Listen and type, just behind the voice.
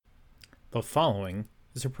The following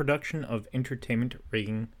is a production of Entertainment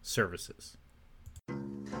Rigging Services.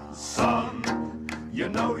 Son, you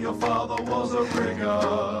know your father was a rigger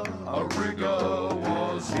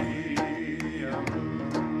was he.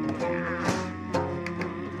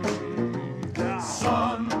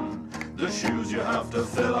 Son, the shoes you have to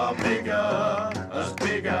fill are as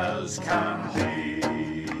big as can be.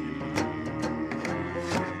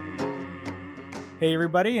 Hey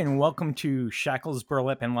everybody, and welcome to Shackles,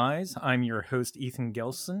 Burlap, and Lies. I'm your host, Ethan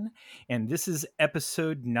Gilson, and this is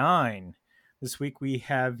episode 9. This week we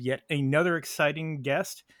have yet another exciting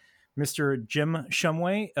guest, Mr. Jim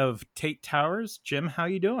Shumway of Tate Towers. Jim, how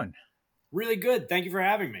you doing? Really good. Thank you for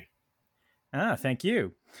having me. Thank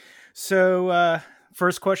you. So,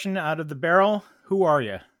 first question out of the barrel, who are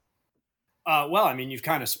you? Well, I mean, you've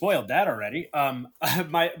kind of spoiled that already.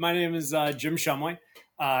 My name is Jim Shumway,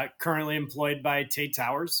 currently employed by Tate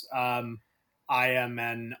Towers. I am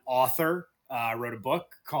an author. I wrote a book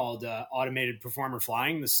called Automated Performer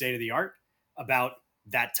Flying, the State of the Art, about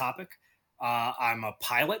that topic. I'm a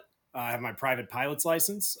pilot. I have my private pilot's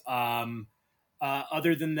license.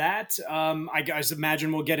 Other than that, I guys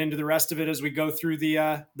imagine we'll get into the rest of it as we go through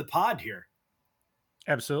the pod here.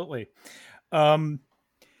 Absolutely.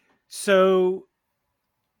 So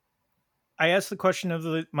I asked the question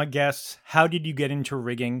of my guests, how did you get into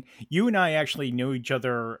rigging? You and I actually know each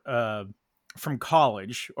other from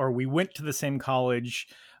college, or we went to the same college.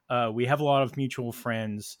 We have a lot of mutual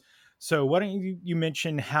friends. So why don't you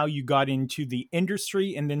mention how you got into the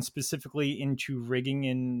industry and then specifically into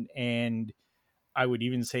rigging and I would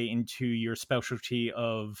even say into your specialty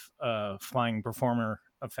of flying performer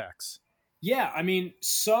effects. Yeah, I mean,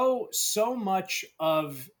 so much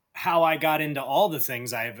of how I got into all the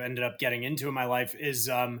things I've ended up getting into in my life is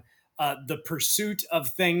the pursuit of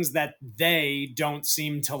things that they don't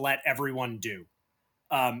seem to let everyone do,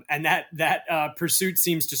 and that pursuit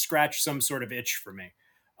seems to scratch some sort of itch for me.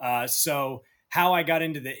 So how I got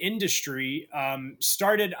into the industry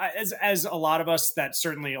started as a lot of us that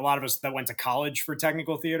went to college for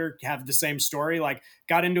technical theater have the same story. Like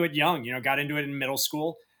got into it young, got into it in middle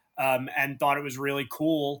school. And thought it was really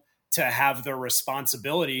cool to have the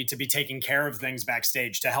responsibility to be taking care of things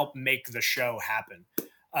backstage to help make the show happen.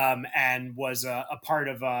 And was a part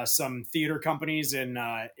of some theater companies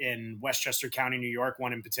in Westchester County, New York.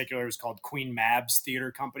 One in particular was called Queen Mab's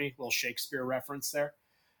Theater Company, little Shakespeare reference there.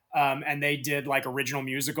 And they did like original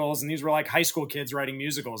musicals, and these were like high school kids writing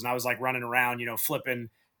musicals. And I was like running around,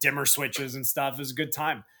 flipping dimmer switches and stuff. It was a good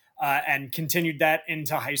time. And continued that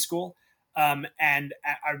into high school. And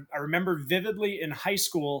I remember vividly in high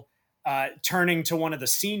school turning to one of the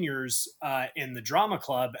seniors in the drama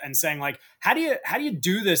club and saying, like, how do you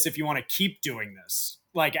do this if you want to keep doing this?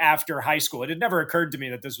 Like after high school, it had never occurred to me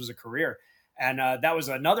that this was a career. And that was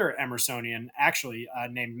another Emersonian, actually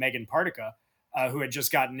named Megan Partica, who had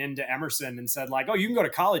just gotten into Emerson and said, like, oh, you can go to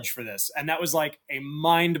college for this. And that was like a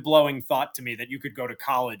mind blowing thought to me that you could go to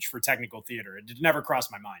college for technical theater. It did never cross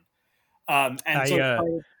my mind.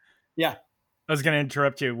 Yeah. I was going to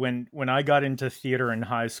interrupt you. When I got into theater in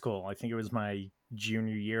high school, I think it was my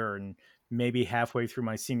junior year and maybe halfway through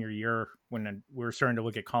my senior year when we were starting to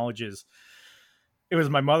look at colleges, it was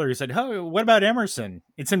my mother who said, oh, what about Emerson?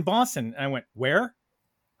 It's in Boston. And I went, where?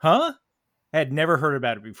 Huh? I had never heard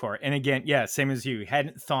about it before. And again, yeah, same as you.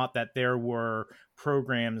 Hadn't thought that there were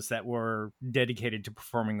programs that were dedicated to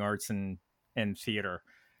performing arts and theater.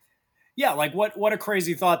 Yeah, like what a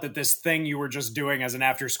crazy thought that this thing you were just doing as an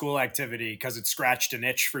after school activity because it scratched an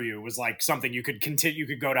itch for you was like something you could continue, you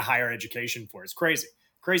could go to higher education for. It's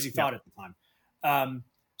crazy thought at the time.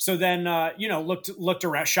 So then looked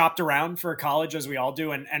around, shopped around for a college as we all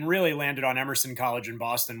do, and really landed on Emerson College in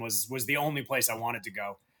Boston was the only place I wanted to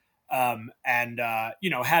go, and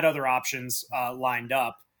had other options lined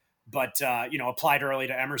up. But, applied early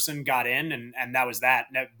to Emerson, got in, and that was that.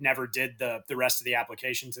 Never did the rest of the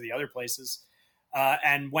application to the other places,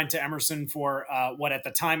 and went to Emerson for what at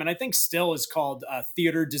the time, and I think still is called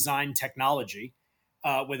theater design technology,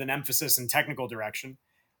 with an emphasis in technical direction.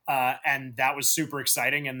 And that was super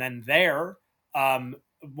exciting. And then there,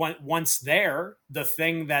 once there, the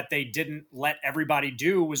thing that they didn't let everybody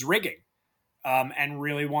do was rigging, and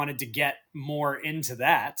really wanted to get more into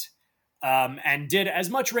that. And did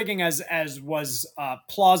as much rigging as was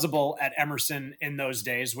plausible at Emerson in those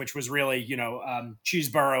days, which was really,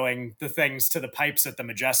 cheeseburrowing the things to the pipes at the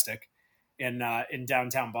Majestic in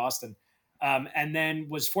downtown Boston. And then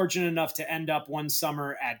was fortunate enough to end up one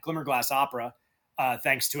summer at Glimmerglass Opera,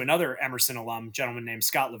 thanks to another Emerson alum, gentleman named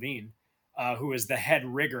Scott Levine, who was the head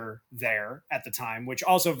rigger there at the time, which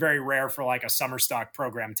also very rare for like a summer stock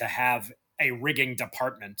program to have a rigging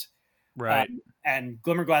department. Right. And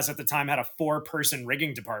Glimmerglass at the time had a 4-person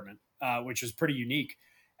rigging department, which was pretty unique.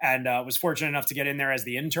 And was fortunate enough to get in there as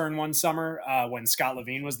the intern one summer when Scott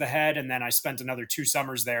Levine was the head. And then I spent another 2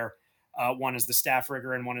 summers there, one as the staff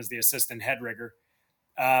rigger and one as the assistant head rigger.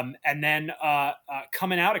 And then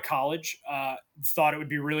coming out of college, thought it would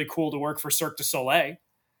be really cool to work for Cirque du Soleil.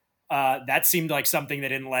 That seemed like something they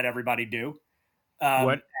didn't let everybody do.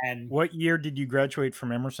 What year did you graduate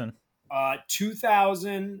from Emerson?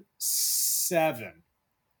 2007.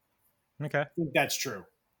 Okay. I think that's true.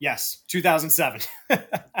 Yes, 2007.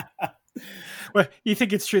 Well, you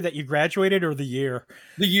think it's true that you graduated or the year?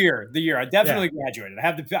 The year. I definitely graduated.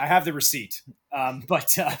 I have the receipt.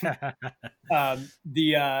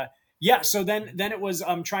 So then it was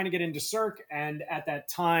trying to get into Cirque, and at that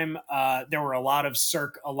time there were a lot of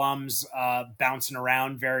Cirque alums bouncing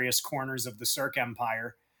around various corners of the Cirque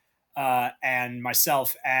empire. And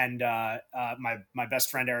myself and my best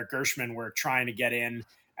friend Eric Gershman were trying to get in,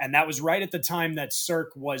 and that was right at the time that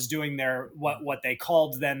Cirque was doing their what they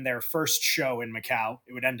called then their first show in Macau.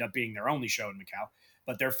 It would end up being their only show in Macau,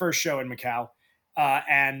 but their first show in Macau.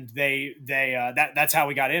 And that's how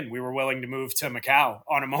we got in. We were willing to move to Macau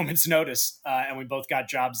on a moment's notice, and we both got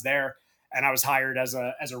jobs there. And I was hired as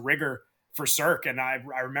a rigger for Cirque, and I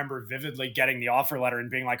remember vividly getting the offer letter and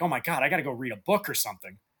being like, "Oh my God, I got to go read a book or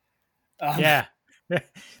something." Yeah,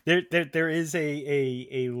 there is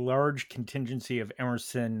a large contingency of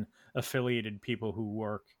Emerson affiliated people who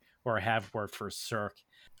work or have worked for Cirque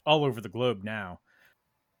all over the globe now.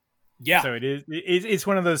 Yeah. So it's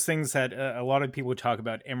one of those things that a lot of people talk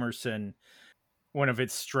about Emerson. One of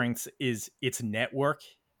its strengths is its network,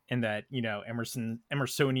 and that,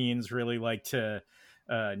 Emersonians really like to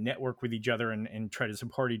network with each other and try to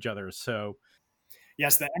support each other. So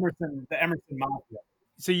yes, the Emerson Mafia.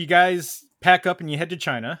 So you guys pack up and you head to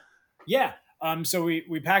China. Yeah. So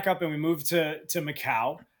we pack up and we move to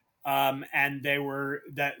Macau. And they were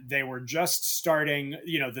just starting,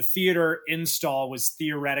 the theater install was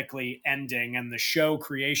theoretically ending and the show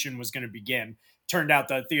creation was going to begin. Turned out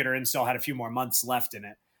the theater install had a few more months left in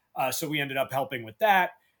it. So we ended up helping with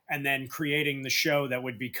that and then creating the show that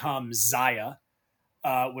would become Zaya,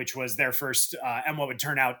 which was their first and what would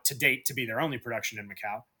turn out to date to be their only production in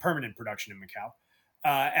Macau, permanent production in Macau.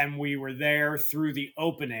 And we were there through the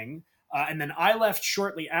opening. And then I left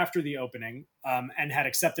shortly after the opening and had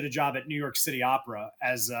accepted a job at New York City Opera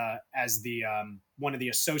as the one of the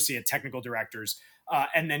associate technical directors.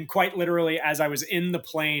 And then quite literally, as I was in the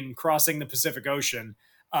plane crossing the Pacific Ocean,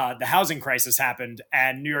 the housing crisis happened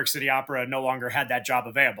and New York City Opera no longer had that job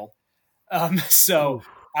available. So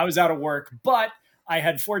I was out of work, but I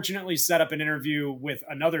had fortunately set up an interview with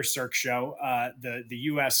another Cirque show, the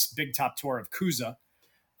U.S. Big Top Tour of Kuza.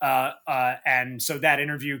 And so that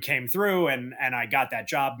interview came through and I got that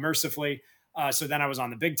job mercifully. So then I was on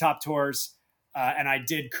the Big Top tours and I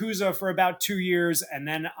did Kuza for about 2 years. And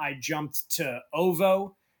then I jumped to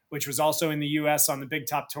OVO, which was also in the US on the Big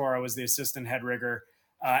Top tour. I was the assistant head rigger.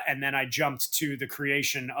 And then I jumped to the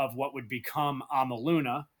creation of what would become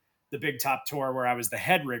Amaluna, the Big Top tour, where I was the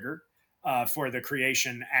head rigger for the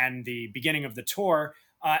creation and the beginning of the tour.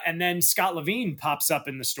 And then Scott Levine pops up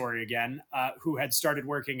in the story again, who had started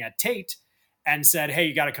working at Tate and said, "Hey,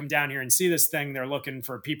 you got to come down here and see this thing. They're looking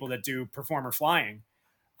for people that do performer flying."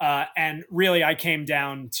 And really, I came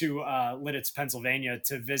down to Lidditz, Pennsylvania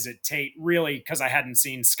to visit Tate, really because I hadn't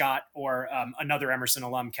seen Scott or another Emerson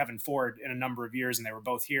alum, Kevin Ford, in a number of years, and they were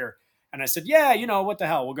both here. And I said, "Yeah, what the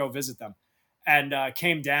hell? We'll go visit them." And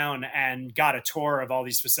came down and got a tour of all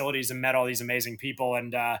these facilities and met all these amazing people.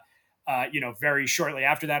 And very shortly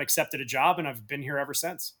after that, accepted a job, and I've been here ever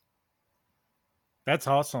since. That's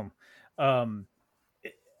awesome. I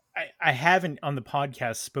haven't on the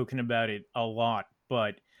podcast spoken about it a lot,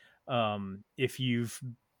 but if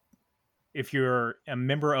you're a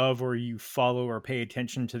member of or you follow or pay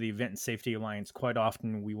attention to the Event and Safety Alliance, quite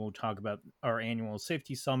often we will talk about our annual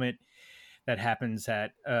safety summit that happens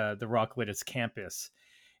at the Rock Lidditz campus.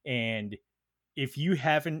 And if you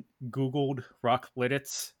haven't Googled Rock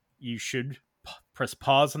Lidditz, you should press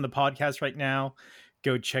pause on the podcast right now.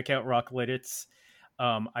 Go check out Rock Lidditz.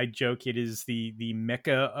 I joke it is the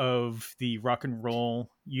mecca of the rock and roll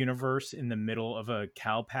universe in the middle of a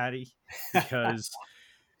cow patty, because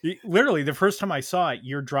literally the first time I saw it,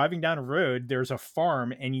 you're driving down a road, there's a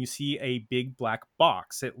farm, and you see a big black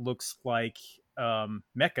box. It looks like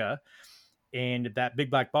Mecca, and that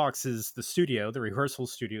big black box is the studio, the rehearsal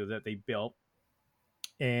studio that they built.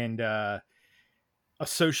 And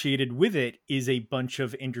associated with it is a bunch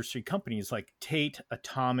of industry companies like Tate,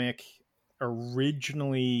 Atomic,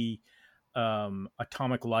 originally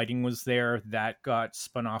Atomic Lighting was there. That got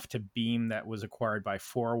spun off to Beam, that was acquired by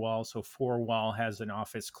Four Wall. So Four Wall has an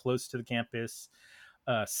office close to the campus.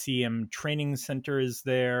 CM Training Center is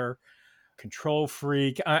there. Control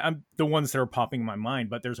Freak. I'm the ones that are popping in my mind,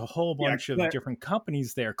 but there's a whole bunch of different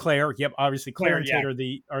companies there. Claire, yep, obviously Claire and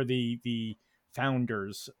Tate are the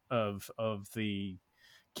founders of the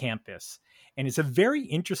campus. And it's a very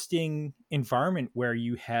interesting environment where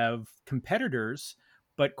you have competitors,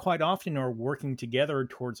 but quite often are working together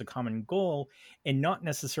towards a common goal, and not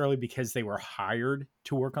necessarily because they were hired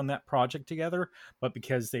to work on that project together, but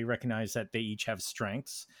because they recognize that they each have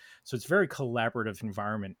strengths. So it's a very collaborative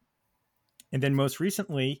environment. And then most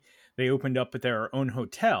recently, they opened up their own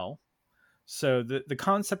hotel. So the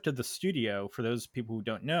concept of the studio, for those people who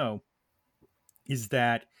don't know, is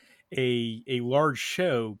that a large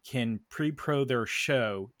show can pre-pro their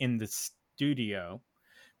show in the studio,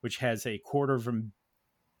 which has a $250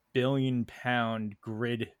 million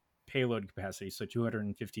grid payload capacity, so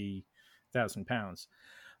 250,000 pounds.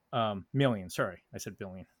 Million, sorry, I said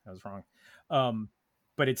billion, I was wrong.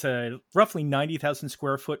 But it's a roughly 90,000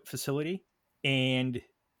 square foot facility, and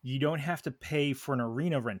you don't have to pay for an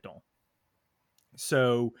arena rental.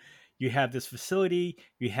 So you have this facility,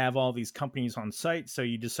 you have all these companies on site. So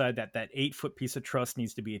you decide that 8-foot piece of truss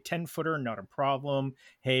needs to be a 10-footer, not a problem.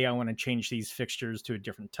 Hey, I want to change these fixtures to a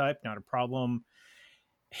different type, not a problem.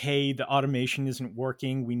 Hey, the automation isn't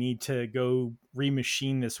working. We need to go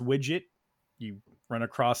remachine this widget. You run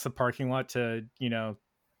across the parking lot to,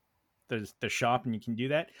 the shop, and you can do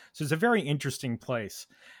that. So it's a very interesting place.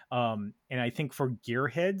 And I think for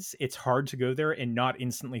gearheads, it's hard to go there and not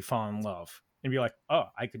instantly fall in love and be like, oh,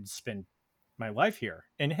 I could spend my life here.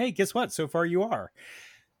 And hey, guess what? So far you are.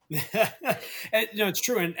 No, it's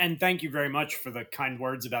true. And thank you very much for the kind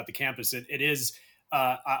words about the campus. It is,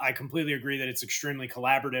 I completely agree that it's extremely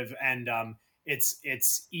collaborative, and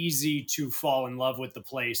it's easy to fall in love with the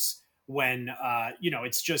place when,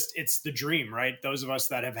 it's the dream, right? Those of us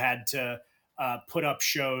that have had to put up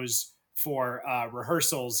shows for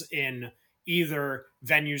rehearsals in either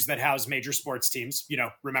venues that house major sports teams,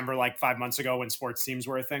 remember like 5 months ago when sports teams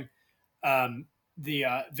were a thing, the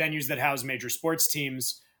venues that house major sports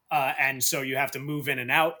teams. And so you have to move in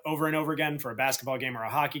and out over and over again for a basketball game or a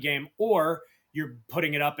hockey game, or you're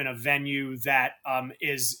putting it up in a venue that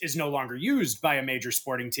is no longer used by a major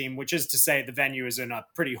sporting team, which is to say the venue is in a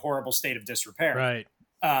pretty horrible state of disrepair. Right.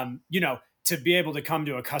 To be able to come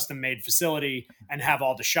to a custom made facility and have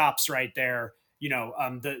all the shops right there,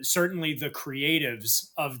 certainly the creatives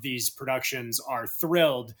of these productions are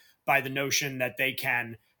thrilled by the notion that they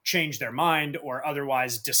can change their mind or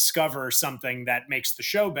otherwise discover something that makes the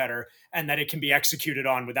show better, and that it can be executed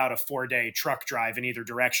on without a 4-day truck drive in either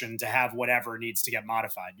direction to have whatever needs to get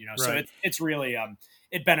modified. Right. So it's really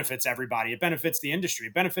it benefits everybody. It benefits the industry.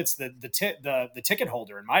 It benefits the ticket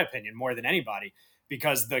holder, in my opinion, more than anybody,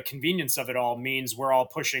 because the convenience of it all means we're all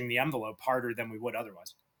pushing the envelope harder than we would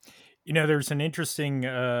otherwise. There's an interesting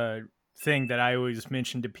thing that I always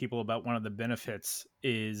mention to people about one of the benefits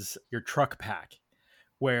is your truck pack,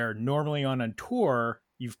 where normally on a tour,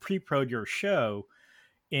 you've pre-pro'd your show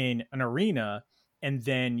in an arena, and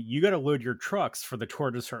then you got to load your trucks for the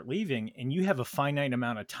tour to start leaving, and you have a finite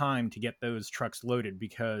amount of time to get those trucks loaded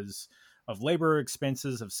because of labor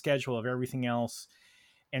expenses, of schedule, of everything else.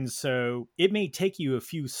 And so it may take you a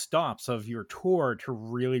few stops of your tour to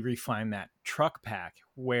really refine that truck pack,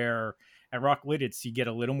 where at Rock Lidditz, you get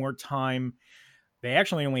a little more time. They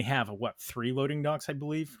actually only have 3 loading docks, I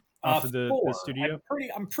believe, off of the studio.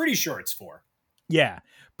 I'm pretty sure it's 4. Yeah,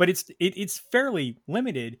 but it's fairly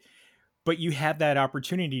limited, but you have that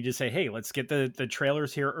opportunity to say, hey, let's get the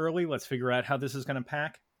trailers here early. Let's figure out how this is going to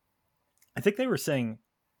pack. I think they were saying,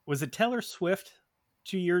 was it Taylor Swift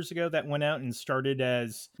 2 years ago that went out and started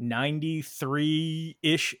as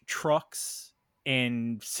 93-ish trucks,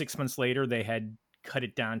 and 6 months later they had cut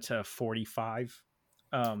it down to 45,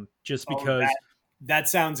 just because... That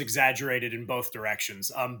sounds exaggerated in both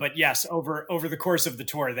directions. But yes, over the course of the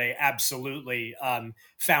tour, they absolutely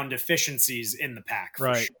found efficiencies in the pack.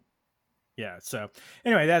 Right. Sure. Yeah. So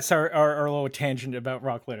anyway, that's our little tangent about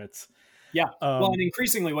Rock Lidditz. Yeah. Well, and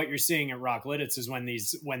increasingly what you're seeing at Rock Lidditz is when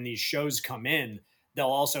these shows come in, they'll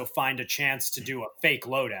also find a chance to do a fake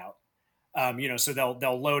loadout. So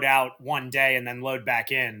they'll load out one day and then load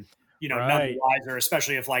back in. Right. None the wiser,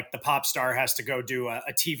 especially if like the pop star has to go do a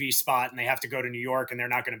TV spot and they have to go to New York and they're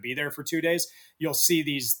not going to be there for 2 days. You'll see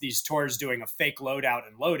these tours doing a fake loadout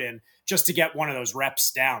and load in just to get one of those reps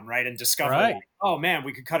down, right? And discover, like, oh man,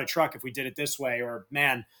 we could cut a truck if we did it this way, or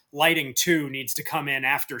man, lighting 2 needs to come in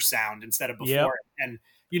after sound instead of before. Yep. And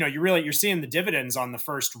you're seeing the dividends on the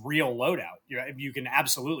first real loadout. You can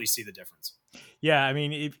absolutely see the difference. Yeah, I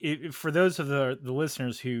mean, if for those of the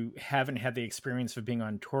listeners who haven't had the experience of being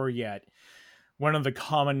on tour yet, one of the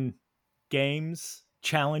common games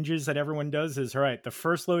challenges that everyone does is, all right, the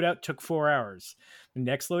first loadout took 4 hours. The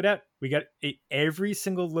next loadout, we got every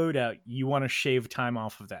single loadout, you want to shave time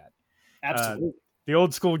off of that. Absolutely. The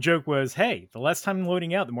old school joke was, hey, the less time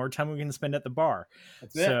loading out, the more time we can spend at the bar.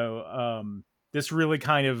 That's it. So this really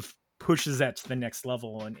kind of pushes that to the next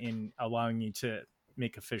level in allowing you to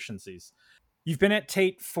make efficiencies. You've been at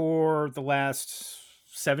Tate for the last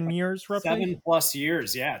 7 years, roughly? 7+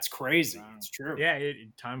 years. Yeah, it's crazy. Wow. It's true. Yeah,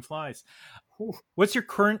 time flies. Whew. What's your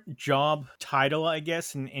current job title, I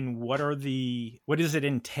guess, and what does it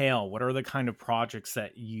entail? What are the kind of projects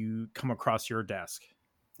that you come across your desk?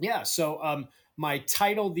 Yeah, so my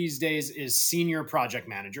title these days is Senior Project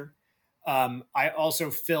Manager. I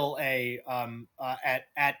also fill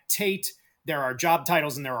at Tate, there are job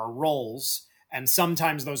titles and there are roles. And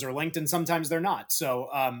sometimes those are linked and sometimes they're not. So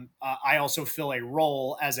I also fill a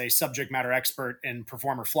role as a subject matter expert in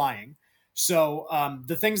performer flying. So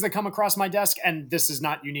the things that come across my desk, and this is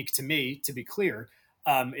not unique to me, to be clear,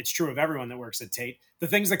 it's true of everyone that works at Tate. The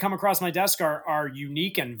things that come across my desk are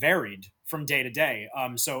unique and varied from day to day.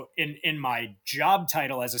 So in my job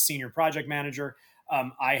title as a senior project manager,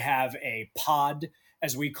 I have a pod,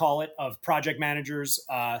 as we call it, of project managers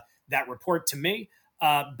that report to me.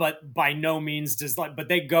 But by no means but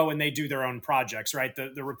they go and they do their own projects, right?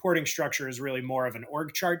 The reporting structure is really more of an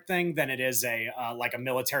org chart thing than it is like a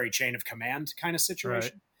military chain of command kind of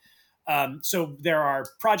situation. Right. So there are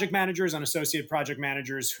project managers and associate project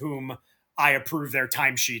managers whom I approve their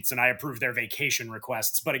timesheets and I approve their vacation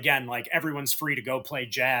requests. But again, like everyone's free to go play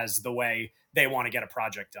jazz the way they want to get a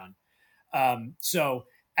project done. So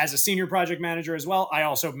as a senior project manager as well, I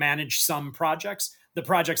also manage some projects. The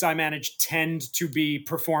projects I manage tend to be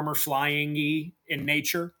performer flying-y in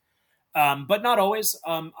nature, but not always.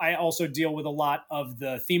 I also deal with a lot of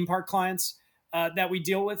the theme park clients that we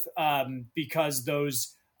deal with because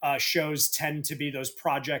those those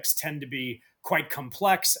projects tend to be quite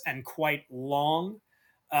complex and quite long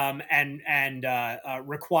and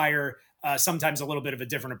require sometimes a little bit of a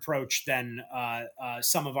different approach than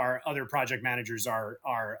some of our other project managers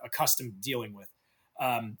are accustomed to dealing with.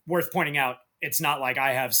 Worth pointing out, it's not like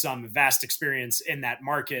I have some vast experience in that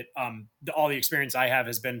market. All the experience I have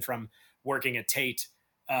has been from working at Tate.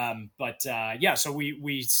 So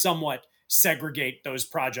we somewhat segregate those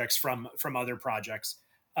projects from other projects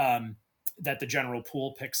that the general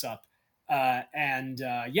pool picks up. And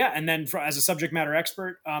then as a subject matter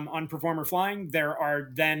expert on performer flying, there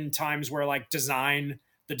are then times where the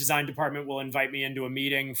design department will invite me into a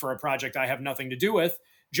meeting for a project I have nothing to do with,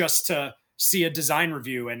 just to see a design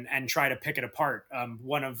review and try to pick it apart.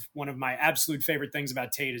 One of my absolute favorite things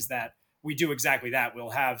about Tate is that we do exactly that.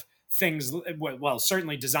 We'll have things, well,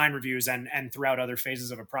 certainly design reviews and throughout other phases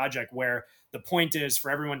of a project where the point is for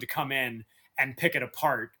everyone to come in and pick it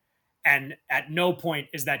apart. And at no point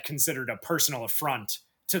is that considered a personal affront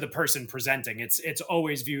to the person presenting. It's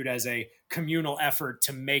always viewed as a communal effort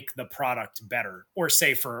to make the product better or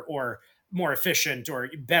safer or more efficient or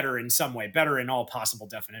better in some way, better in all possible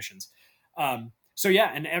definitions. And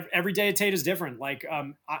every day at Tate is different.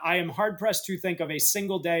 I am hard pressed to think of a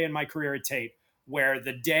single day in my career at Tate where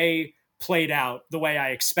the day played out the way I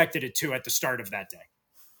expected it to at the start of that day.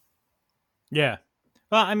 Yeah.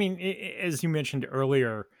 Well, I mean, as you mentioned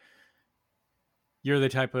earlier, you're the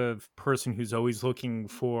type of person who's always looking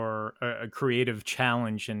for a creative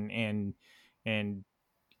challenge and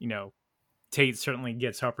Tate certainly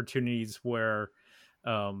gets opportunities where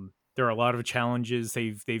there are a lot of challenges.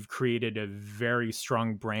 They've created a very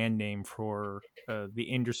strong brand name for the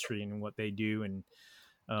industry and what they do, and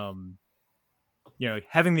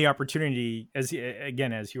having the opportunity, as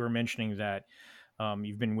you were mentioning that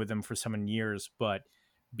you've been with them for 7 years, but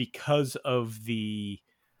because of the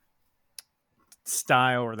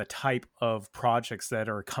style or the type of projects that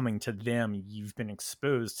are coming to them, you've been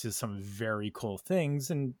exposed to some very cool things,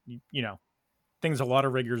 and things a lot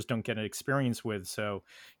of riggers don't get an experience with, so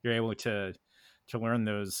you're able to learn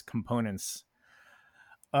those components.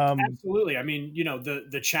 Absolutely. I mean,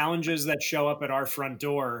 the challenges that show up at our front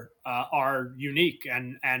door are unique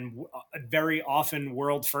and very often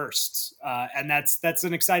world firsts, and that's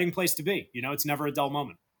an exciting place to be. It's never a dull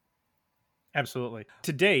moment. Absolutely.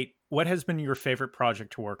 To date, what has been your favorite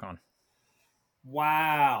project to work on?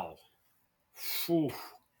 Wow. Whew.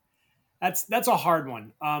 That's a hard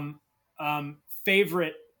one.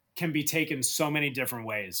 Favorite can be taken so many different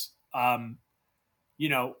ways. A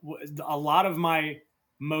lot of my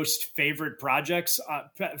most favorite projects,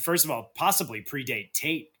 first of all, possibly predate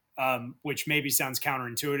Tate, which maybe sounds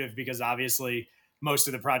counterintuitive because obviously most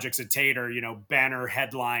of the projects at Tate are, banner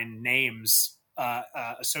headline names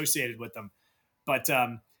associated with them. But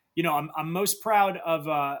I'm most proud of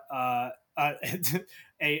a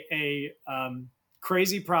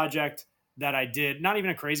crazy project that I did. Not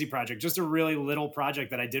even a crazy project, just a really little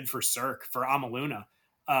project that I did for Cirque for Amaluna.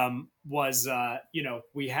 Was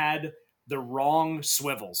we had the wrong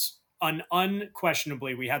swivels.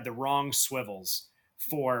 Unquestionably, we had the wrong swivels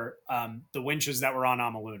for the winches that were on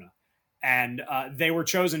Amaluna, and they were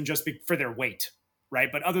chosen just for their weight, right?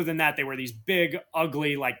 But other than that, they were these big,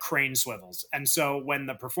 ugly, like crane swivels. And so when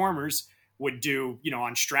the performers would do,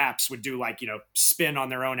 on straps, would do like, spin on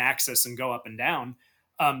their own axis and go up and down,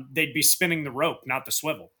 they'd be spinning the rope, not the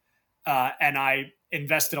swivel. And I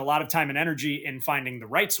invested a lot of time and energy in finding the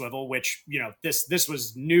right swivel, which, this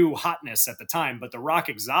was new hotness at the time, but the Rock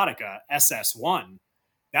Exotica SS1,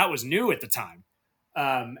 that was new at the time.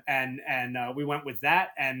 And we went with that,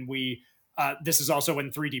 and this is also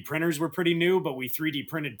when 3D printers were pretty new, but we 3D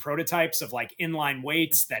printed prototypes of like inline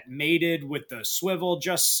weights that mated with the swivel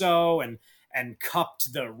just so, and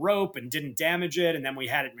cupped the rope and didn't damage it. And then we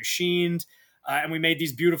had it machined, and we made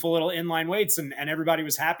these beautiful little inline weights, and everybody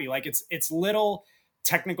was happy. Like it's little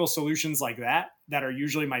technical solutions like that are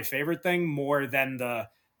usually my favorite thing, more than the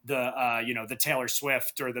Taylor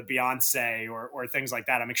Swift or the Beyonce or things like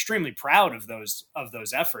that. I'm extremely proud of those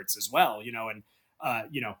efforts as well, and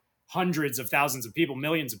hundreds of thousands of people,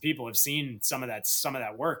 millions of people have seen some of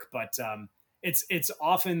that work. But it's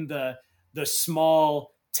often the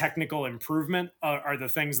small technical improvement are the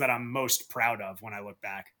things that I'm most proud of when I look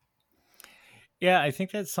back. Yeah, I think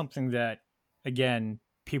that's something that, again,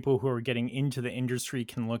 people who are getting into the industry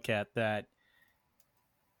can look at. That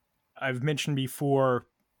I've mentioned before,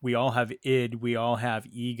 we all have id, we all have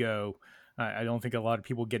ego. I don't think a lot of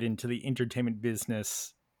people get into the entertainment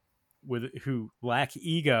business who lack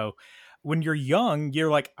ego. When you're young, you're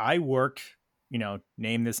like, I worked,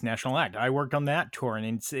 name this national act, I worked on that tour,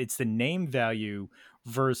 and it's the name value.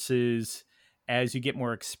 Versus as you get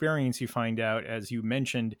more experience, you find out, as you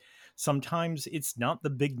mentioned, sometimes it's not the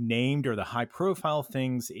big named or the high profile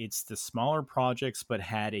things, it's the smaller projects but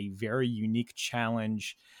had a very unique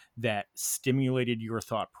challenge that stimulated your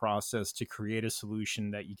thought process to create a solution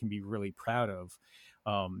that you can be really proud of.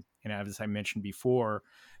 And as I mentioned before,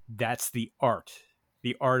 that's the art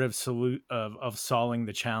of solving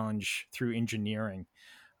the challenge through engineering.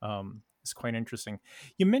 It's quite interesting.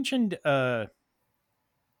 You mentioned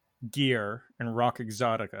gear and Rock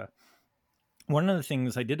Exotica. One of the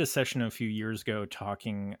things, I did a session a few years ago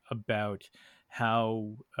talking about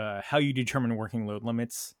how you determine working load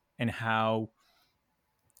limits, and how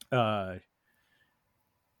you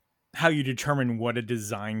determine what a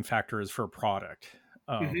design factor is for a product.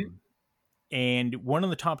 And one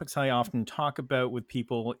of the topics I often talk about with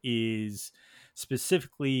people is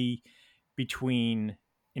specifically between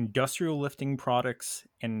industrial lifting products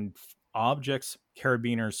and objects,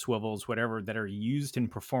 carabiners, swivels, whatever, that are used in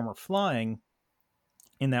performer flying.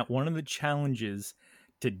 In that, one of the challenges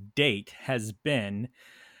to date has been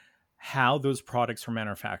how those products are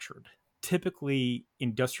manufactured. Typically,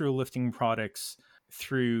 industrial lifting products,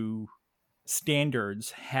 through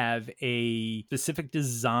standards, have a specific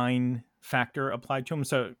design factor applied to them.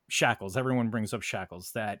 So shackles, everyone brings up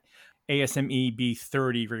shackles. That ASME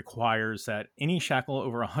B30 requires that any shackle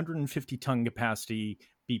over 150 ton capacity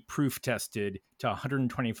be proof tested to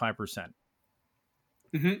 125%.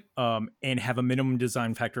 And have a minimum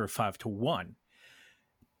design factor of 5-1.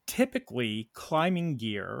 Typically, climbing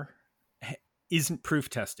gear isn't proof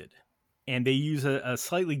tested, and they use a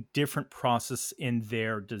slightly different process in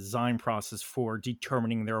their design process for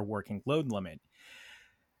determining their working load limit.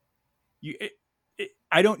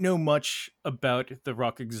 I don't know much about the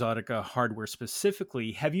Rock Exotica hardware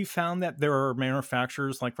specifically. Have you found that there are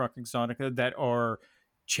manufacturers like Rock Exotica that are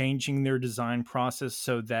changing their design process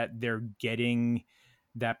so that they're getting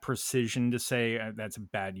that precision, to say, that's a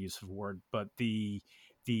bad use of word, but the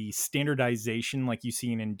standardization like you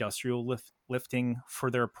see in industrial lifting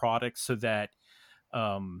for their products, so that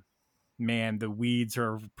man, the weeds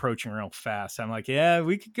are approaching real fast. I'm like, yeah,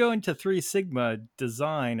 we could go into 3 Sigma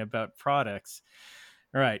design about products.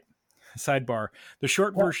 All right, sidebar. The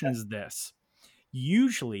short version is this.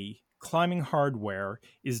 Usually climbing hardware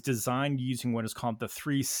is designed using what is called the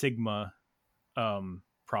 3 Sigma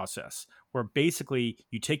process, where basically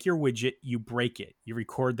you take your widget, you break it, you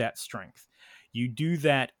record that strength. You do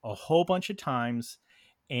that a whole bunch of times,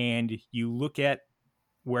 and you look at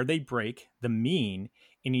where they break, the mean,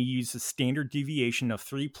 and you use a standard deviation of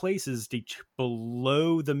 3 places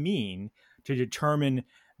below the mean to determine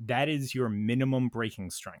that is your minimum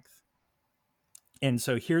breaking strength. And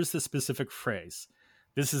so here's the specific phrase.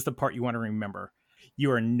 This is the part you want to remember.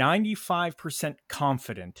 You are 95%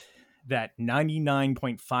 confident that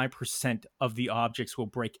 99.5% of the objects will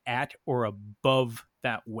break at or above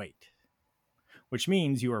that weight, which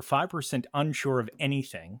means you are 5% unsure of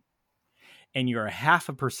anything, and you're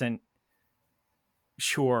 0.5%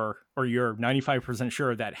 sure, or you're 95%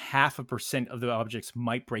 sure that 0.5% of the objects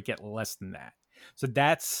might break at less than that. So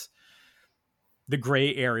that's the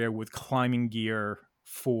gray area with climbing gear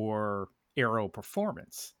for aero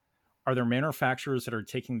performance. Are there manufacturers that are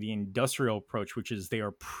taking the industrial approach, which is they are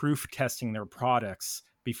proof testing their products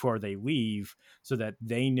before they leave so that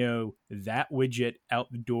they know that widget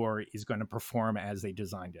out the door is going to perform as they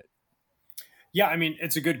designed it? Yeah, I mean,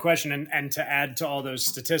 it's a good question. And to add to all those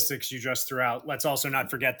statistics you just threw out, let's also not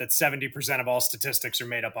forget that 70% of all statistics are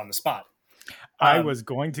made up on the spot. I was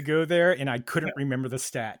going to go there and I couldn't remember the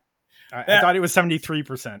stat. I thought it was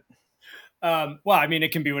 73%. Well, I mean,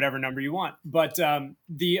 it can be whatever number you want, but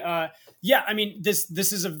yeah, I mean, this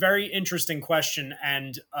is a very interesting question,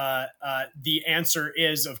 and the answer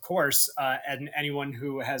is, of course, and anyone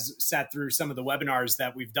who has sat through some of the webinars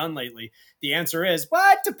that we've done lately, the answer is,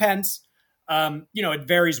 well, it depends. It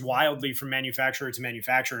varies wildly from manufacturer to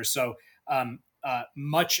manufacturer. So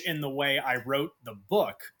much in the way I wrote the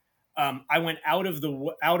book, I went out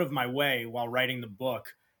of my way while writing the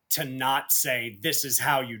book to not say this is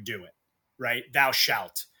how you do it. Right? Thou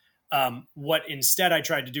shalt. What instead I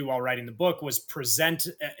tried to do while writing the book was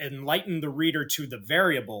enlighten the reader to the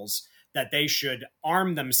variables that they should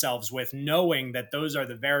arm themselves with, knowing that those are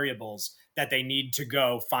the variables that they need to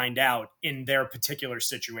go find out in their particular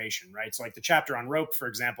situation, right? So like the chapter on rope, for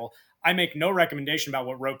example, I make no recommendation about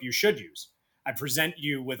what rope you should use. I present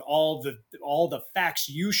you with all the facts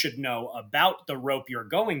you should know about the rope you're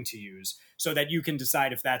going to use so that you can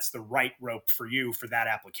decide if that's the right rope for you for that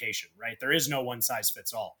application, right? There is no one size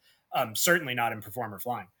fits all, certainly not in performer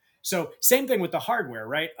flying. So same thing with the hardware,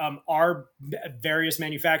 right? Are various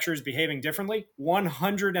manufacturers behaving differently?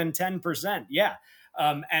 110%, yeah.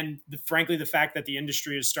 Frankly, the fact that the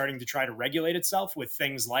industry is starting to try to regulate itself with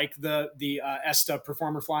things like the ESTA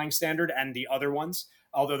performer flying standard and the other ones,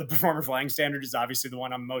 although the performer flying standard is obviously the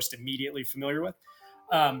one I'm most immediately familiar with,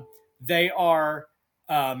 they are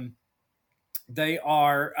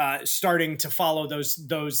starting to follow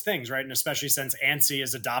those things, right? And especially since ANSI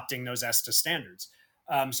is adopting those ESTA standards.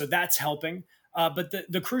 So that's helping. But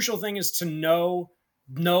the crucial thing is to know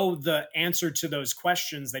the answer to those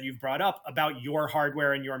questions that you've brought up about your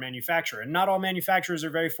hardware and your manufacturer. And not all manufacturers are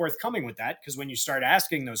very forthcoming with that, because when you start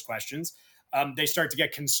asking those questions, they start to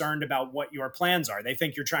get concerned about what your plans are. They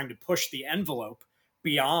think you're trying to push the envelope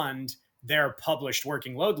beyond their published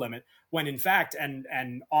working load limit, when in fact,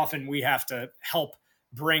 and often we have to help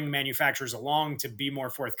bring manufacturers along to be more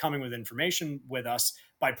forthcoming with information with us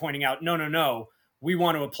by pointing out, no, we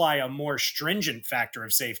want to apply a more stringent factor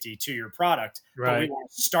of safety to your product, right? But we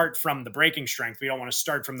want to start from the braking strength. We don't want to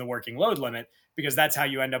start from the working load limit, because that's how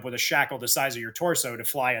you end up with a shackle the size of your torso to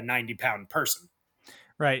fly a 90-pound person.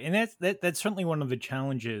 Right. And that's certainly one of the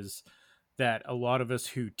challenges that a lot of us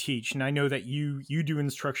who teach, and I know that you do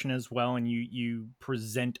instruction as well, and you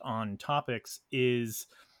present on topics, is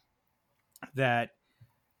that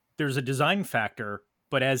there's a design factor,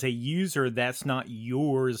 but as a user, that's not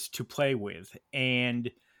yours to play with.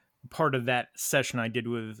 And part of that session I did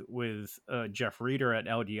with Jeff Reeder at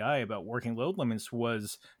LDI about working load limits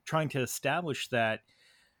was trying to establish that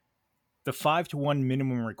the 5-to-1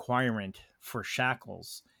 minimum requirement for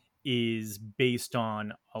shackles is based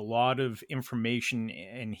on a lot of information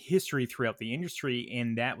and history throughout the industry,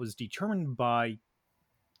 and that was determined by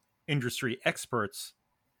industry experts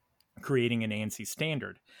creating an ANSI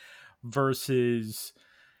standard. Versus,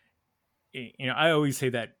 I always say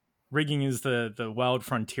that rigging is the wild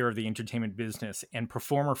frontier of the entertainment business, and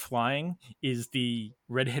performer flying is the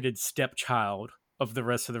redheaded stepchild of the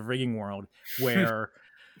rest of the rigging world, where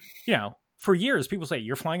for years people say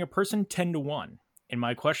you're flying a person 10-to-1. And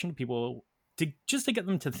my question to people, to get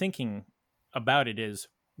them to thinking about it, is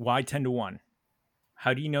why 10-to-1?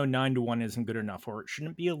 How do you know 9-to-1 isn't good enough, or it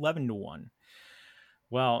shouldn't be 11-to-1?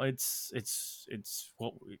 Well, it's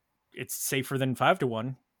safer than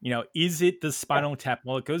 5-to-1. Is it the spinal tap?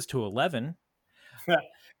 Well, it goes to 11.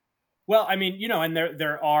 Well, I mean, and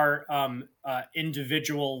there are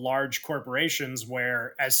individual large corporations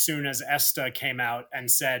where, as soon as ESTA came out and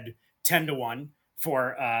said 10-to-1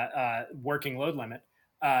 for working load limit,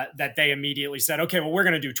 that they immediately said, okay, well, we're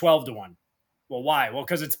going to do 12-to-1. Well, why? Well,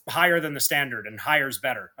 because it's higher than the standard and higher's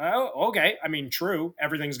better. Oh, okay. I mean, true.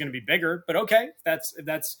 Everything's going to be bigger, but okay. If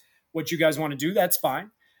that's what you guys want to do, that's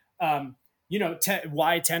fine.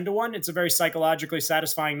 Why 10 to 1? It's a very psychologically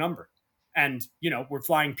satisfying number. And, we're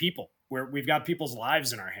flying people. We've got people's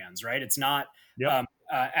lives in our hands, right? It's not Yep.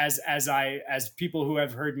 as people who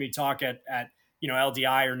have heard me talk at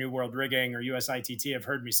LDI or New World Rigging or USITT have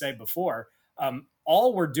heard me say before,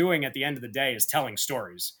 all we're doing at the end of the day is telling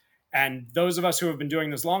stories. And those of us who have been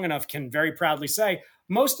doing this long enough can very proudly say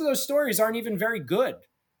most of those stories aren't even very good.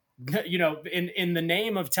 In the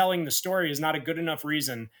name of telling the story is not a good enough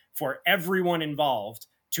reason for everyone involved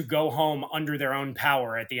to go home under their own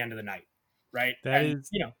power at the end of the night, right?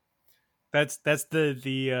 That's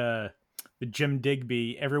the Jim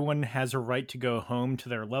Digby. Everyone has a right to go home to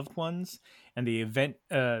their loved ones, and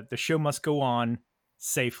the show must go on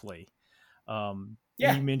safely.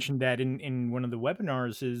 You mentioned that in one of the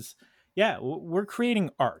webinars is, we're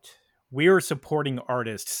creating art. We are supporting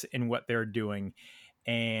artists in what they're doing,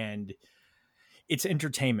 and it's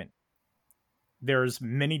entertainment. There's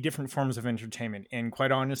many different forms of entertainment, and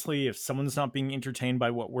quite honestly, if someone's not being entertained by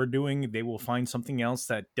what we're doing, they will find something else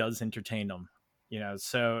that does entertain them.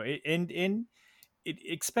 So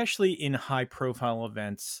especially in high profile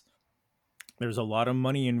events, there's a lot of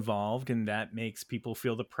money involved, and that makes people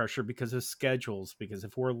feel the pressure because of schedules, because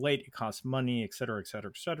if we're late it costs money, et cetera, et cetera,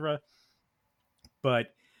 et cetera.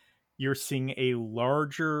 But you're seeing a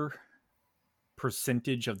larger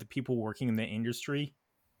percentage of the people working in the industry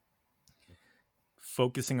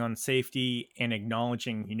focusing on safety and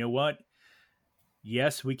acknowledging,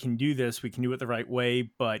 yes, we can do this, we can do it the right way,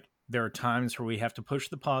 but there are times where we have to push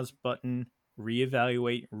the pause button,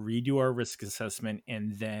 reevaluate, redo our risk assessment,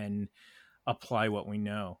 and then apply what we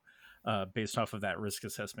know based off of that risk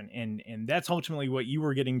assessment. And that's ultimately what you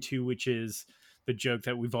were getting to, which is the joke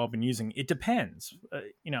that we've all been using. It depends.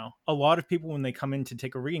 A lot of people, when they come in to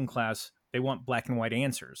take a rigging class, they want black and white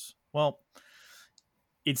answers. Well,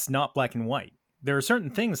 it's not black and white. There are certain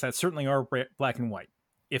things that certainly are black and white.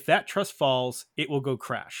 If that truss falls, it will go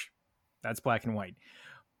crash. That's black and white.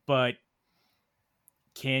 But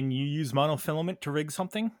can you use monofilament to rig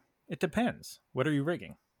something? It depends. What are you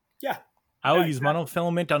rigging? Yeah. I will use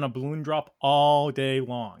monofilament on a balloon drop all day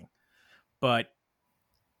long. But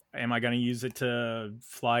am I going to use it to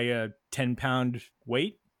fly a 10-pound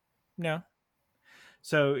weight? No.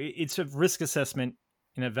 So it's a risk assessment,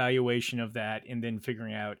 an evaluation of that, and then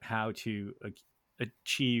figuring out how to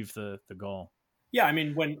achieve the goal. Yeah, I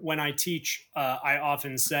mean, when I teach, I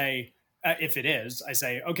often say, if it is, I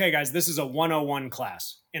say, okay, guys, this is a 101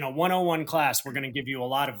 class. In a 101 class, we're going to give you a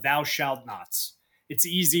lot of thou shalt nots. It's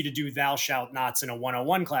easy to do thou shalt nots in a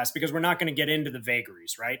 101 class because we're not going to get into the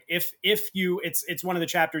vagaries, right? It's one of the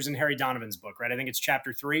chapters in Harry Donovan's book, right? I think it's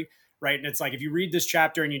chapter 3, right? And it's like, if you read this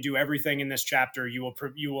chapter and you do everything in this chapter, you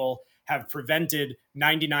will have prevented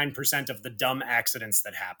 99% of the dumb accidents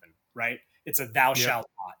that happen, right? It's a thou shalt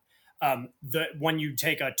not. When you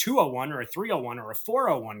take a 201 or a 301 or a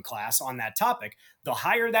 401 class on that topic, the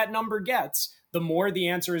higher that number gets, the more the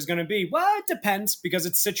answer is going to be, well, it depends, because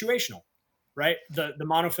it's situational, right? The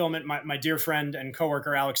monofilament, my dear friend and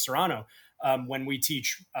coworker, Alex Serrano, when we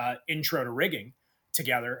teach intro to rigging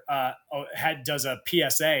together, does a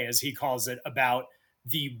PSA, as he calls it, about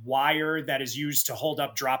the wire that is used to hold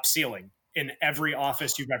up drop ceiling in every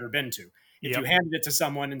office you've ever been to. If you handed it to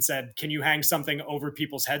someone and said, can you hang something over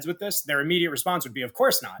people's heads with this? Their immediate response would be, of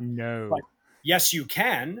course not. No. But yes, you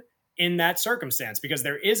can in that circumstance, because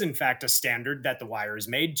there is, in fact, a standard that the wire is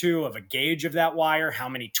made to, of a gauge of that wire, how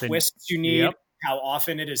many twists you need, how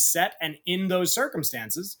often it is set. And in those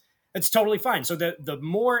circumstances, it's totally fine. So the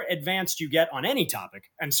more advanced you get on any topic,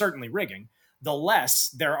 and certainly rigging, the less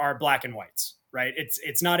there are black and whites, right?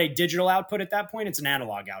 It's not a digital output at that point. It's an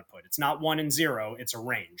analog output. It's not 1 and 0. It's a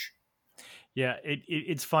range. Yeah,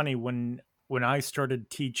 it's funny. When I started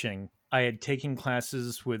teaching, I had taken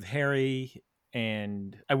classes with Harry,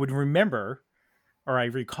 and I would remember, or I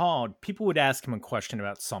recalled, people would ask him a question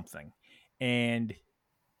about something, and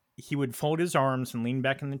he would fold his arms and lean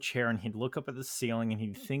back in the chair, and he'd look up at the ceiling, and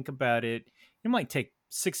he'd think about it. It might take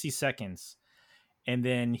 60 seconds, and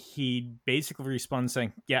then he'd basically respond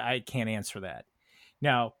saying, yeah, I can't answer that.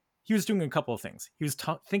 Now, he was doing a couple of things. He was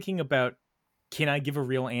thinking about, can I give a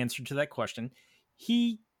real answer to that question?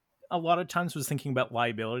 He, a lot of times, was thinking about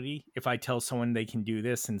liability. If I tell someone they can do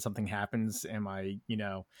this and something happens, am I,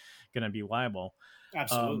 going to be liable?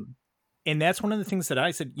 Absolutely. And that's one of the things that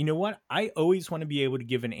I said, you know what? I always want to be able to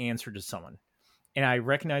give an answer to someone. And I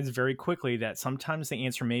recognized very quickly that sometimes the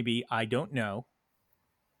answer may be, I don't know.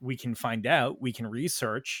 We can find out. We can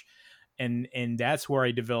research. And that's where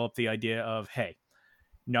I developed the idea of, hey,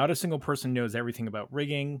 not a single person knows everything about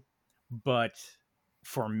rigging, but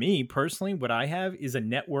for me personally, what I have is a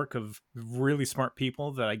network of really smart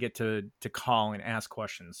people that I get to call and ask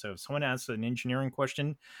questions. So if someone asks an engineering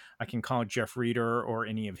question, I can call Jeff Reeder or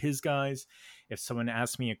any of his guys. If someone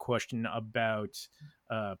asks me a question about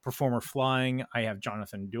performer flying, I have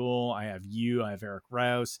Jonathan Duell, I have you, I have Eric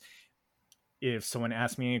Rouse. If someone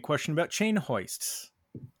asks me a question about chain hoists,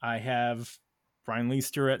 I have Brian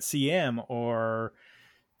Leister at CM or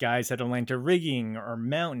guys at Atlanta Rigging or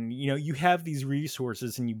Mountain. You know, you have these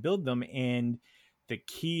resources and you build them. And the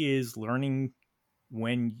key is learning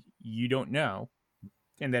when you don't know,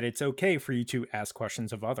 and that it's okay for you to ask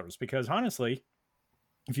questions of others. Because honestly,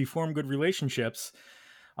 if you form good relationships,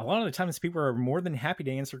 a lot of the times people are more than happy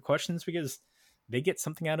to answer questions because they get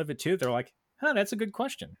something out of it too. They're like, huh, that's a good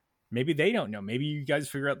question. Maybe they don't know. Maybe you guys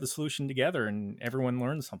figure out the solution together and everyone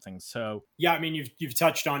learns something. So yeah, I mean, you've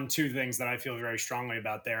touched on two things that I feel very strongly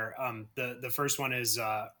about there. The first one is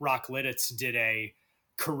Rock Lidditz did a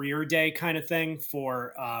career day kind of thing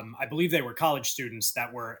for I believe they were college students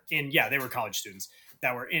that were they were college students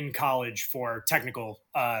that were in college for technical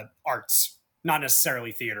arts, not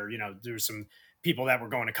necessarily theater. You know, there were some people that were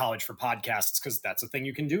going to college for podcasts because that's a thing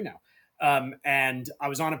you can do now. And I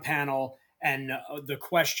was on a panel, and the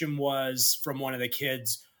question was from one of the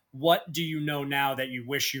kids, what do you know now that you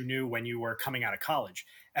wish you knew when you were coming out of college?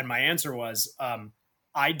 And my answer was,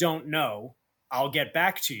 I don't know. I'll get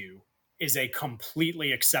back to you is a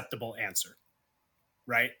completely acceptable answer,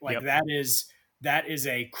 right? Like that is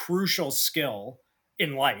a crucial skill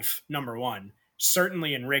in life, number one,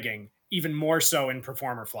 certainly in rigging, even more so in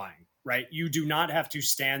performer flying, right? You do not have to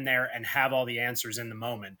stand there and have all the answers in the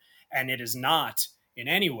moment. And it is not in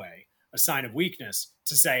any way a sign of weakness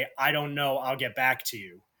to say, I don't know, I'll get back to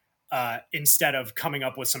you, instead of coming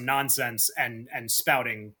up with some nonsense and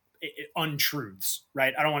spouting untruths,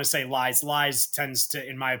 right? I don't want to say lies. Lies tends to,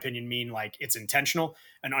 in my opinion, mean like it's intentional.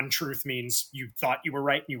 An untruth means you thought you were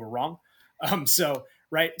right and you were wrong. So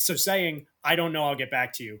saying, I don't know, I'll get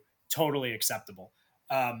back to you, totally acceptable.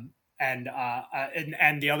 And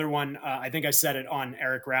the other one, I think I said it on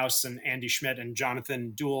Eric Rouse and Andy Schmidt and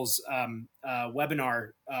Jonathan Duell's webinar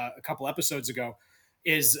a couple episodes ago,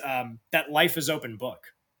 is that life is open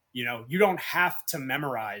book. You know, you don't have to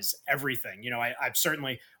memorize everything. You know, I've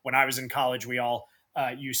certainly, when I was in college, we all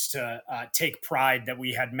used to take pride that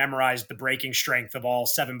we had memorized the breaking strength of all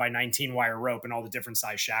 7x19 wire rope and all the different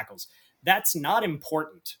size shackles. That's not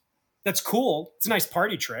important. That's cool. It's a nice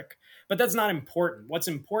party trick, but that's not important. What's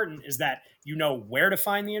important is that you know where to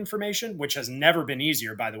find the information, which has never been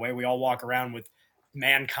easier, by the way. We all walk around with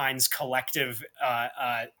mankind's collective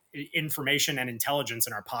information and intelligence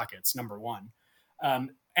in our pockets, number one.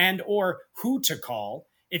 And or who to call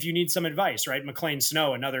if you need some advice, right? McLean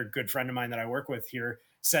Snow, another good friend of mine that I work with here,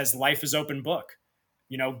 says life is open book.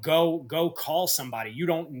 You know, go call somebody. You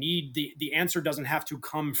don't need the answer doesn't have to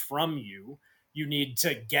come from you. You need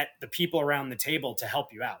to get the people around the table to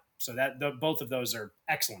help you out. So both of those are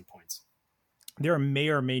excellent points. There may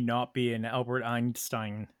or may not be an Albert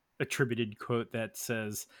Einstein attributed quote that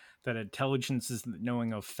says that intelligence isn't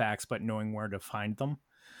knowing of facts, but knowing where to find them.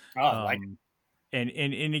 Oh, I like it. And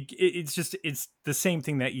it's the same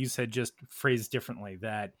thing that you said, just phrased differently.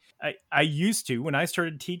 That I used to, when I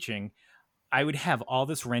started teaching, I would have all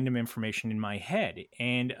this random information in my head.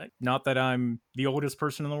 And not that I'm the oldest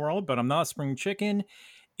person in the world, but I'm not a spring chicken.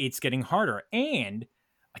 It's getting harder. And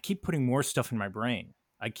I keep putting more stuff in my brain.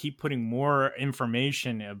 I keep putting more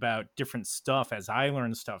information about different stuff as I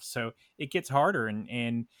learn stuff. So it gets harder.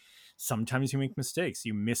 And sometimes you make mistakes.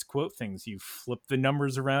 You misquote things. You flip the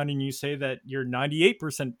numbers around and you say that you're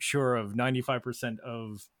 98% sure of 95%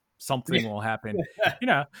 of something will happen, you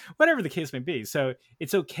know, whatever the case may be. So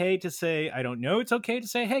it's okay to say, I don't know. It's okay to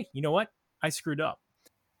say, hey, you know what? I screwed up.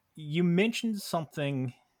 You mentioned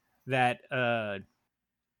something that,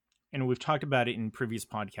 and we've talked about it in previous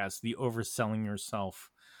podcasts, the overselling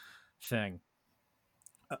yourself thing.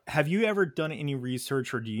 Have you ever done any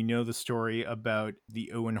research, or do you know the story about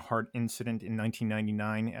the Owen Hart incident in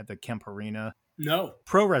 1999 at the Kemp Arena? No.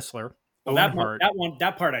 Pro wrestler. Well, that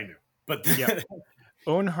part I knew. But yeah.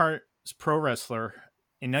 Owen Hart's pro wrestler.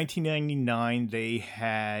 In 1999, they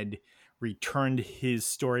had returned his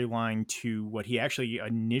storyline to what he actually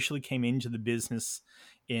initially came into the business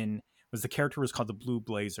in. The character was called the Blue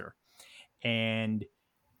Blazer. And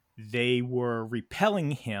they were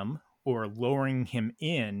repelling him or lowering him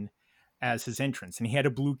in as his entrance. And he had a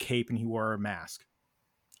blue cape and he wore a mask.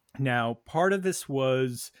 Now, part of this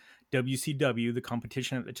was WCW, the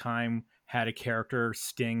competition at the time, had a character,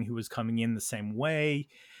 Sting, who was coming in the same way.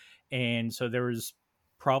 And so there was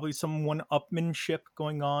probably some one-upmanship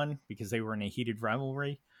going on because they were in a heated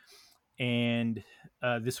rivalry. And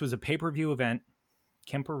this was a pay-per-view event,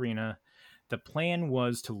 Kemp Arena. The plan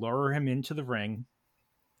was to lure him into the ring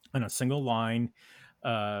on a single line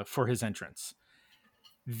for his entrance.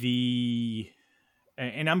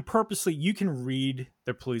 And I'm purposely, you can read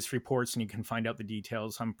the police reports and you can find out the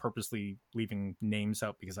details. I'm purposely leaving names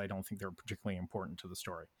out because I don't think they're particularly important to the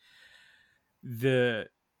story. The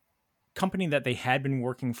company that they had been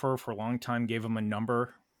working for a long time gave them a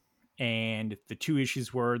number, and the two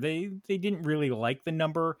issues were they didn't really like the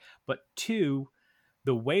number, but two,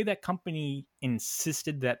 the way that company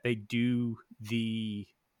insisted that they do the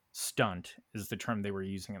stunt, is the term they were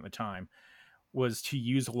using at the time, was to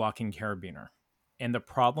use a locking carabiner. And the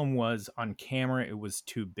problem was, on camera, it was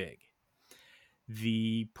too big.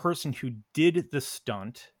 The person who did the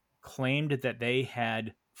stunt claimed that they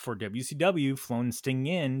had, for WCW, flown Sting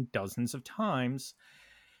in dozens of times.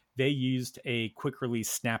 They used a quick release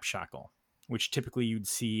snap shackle, which typically you'd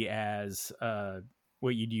see as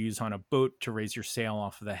what you'd use on a boat to raise your sail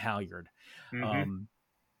off of the halyard. Mm-hmm.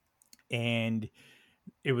 And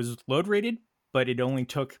it was load rated, but it only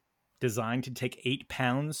took, designed to take 8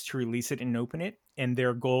 pounds to release it and open it. And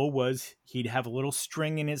their goal was he'd have a little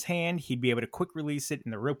string in his hand, he'd be able to quick release it,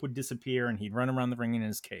 and the rope would disappear, and he'd run around the ring in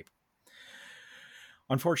his cape.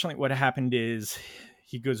 Unfortunately, what happened is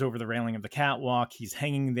he goes over the railing of the catwalk, he's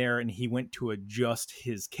hanging there, and he went to adjust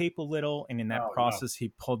his cape a little, and in that process,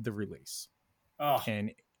 he pulled the release.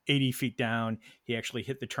 And 80 feet down, he actually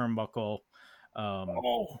hit the turnbuckle.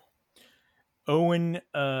 Owen,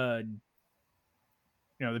 the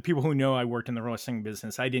people who know I worked in the wrestling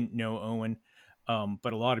business, I didn't know Owen,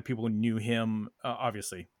 but a lot of people knew him.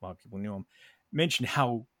 Obviously, a lot of people knew him. Mentioned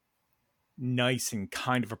how nice and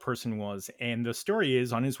kind of a person was. And the story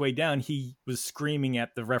is, on his way down, he was screaming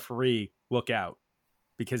at the referee, "Look out,"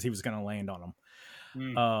 because he was going to land on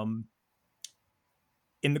him.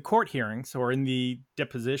 In the court hearings, or in the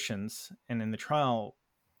depositions and in the trial,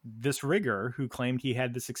 this rigger who claimed he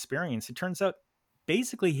had this experience, it turns out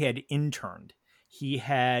basically he had interned. He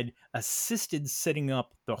had assisted setting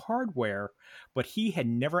up the hardware, but he had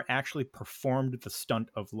never actually performed the stunt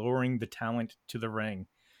of lowering the talent to the ring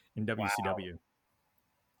in WCW. Wow.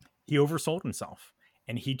 He oversold himself,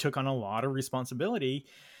 and he took on a lot of responsibility.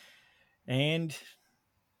 And,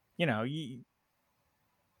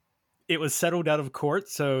 it was settled out of court,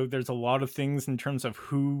 so there's a lot of things in terms of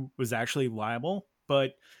who was actually liable,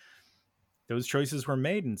 but those choices were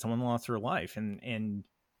made and someone lost their life. And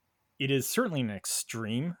it is certainly an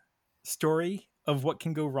extreme story of what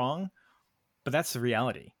can go wrong, but that's the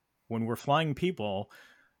reality. When we're flying people,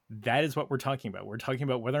 that is what we're talking about. We're talking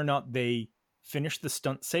about whether or not they finish the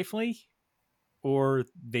stunt safely or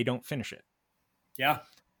they don't finish it. Yeah.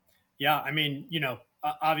 I mean,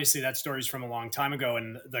 obviously that story's from a long time ago,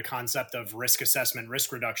 and the concept of risk assessment,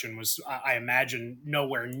 risk reduction was, I imagine,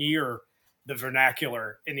 nowhere near the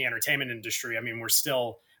vernacular in the entertainment industry. I mean, we're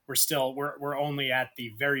only at the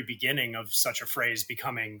very beginning of such a phrase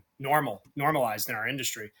becoming normalized in our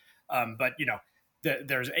industry. But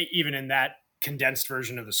there's, even in that condensed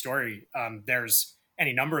version of the story, there's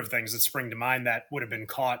any number of things that spring to mind that would have been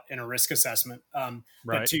caught in a risk assessment. Right.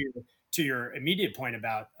 But to your immediate point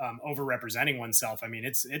about overrepresenting oneself, I mean,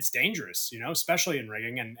 it's dangerous, especially in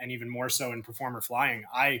rigging, and even more so in performer flying.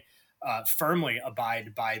 I firmly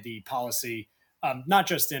abide by the policy, not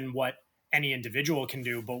just in what any individual can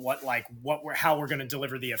do, but how we're going to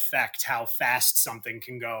deliver the effect, how fast something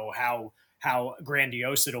can go, how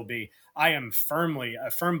grandiose it'll be. I am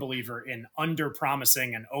a firm believer in under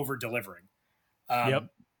promising and over delivering. Yep.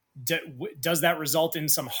 Does that result in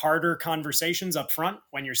some harder conversations up front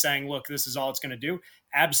when you're saying, look, this is all it's going to do?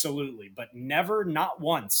 Absolutely. But never, not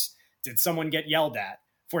once, did someone get yelled at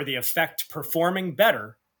for the effect performing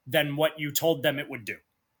better than what you told them it would do.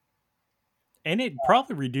 And it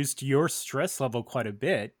probably reduced your stress level quite a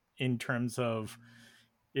bit, in terms of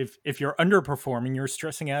if you're underperforming, you're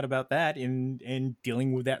stressing out about that and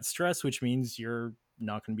dealing with that stress, which means you're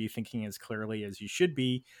not going to be thinking as clearly as you should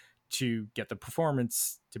be to get the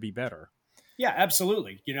performance to be better. Yeah,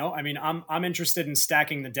 absolutely. I mean, I'm interested in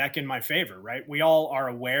stacking the deck in my favor, right? We all are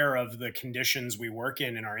aware of the conditions we work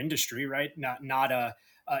in our industry, right? Not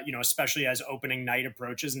especially as opening night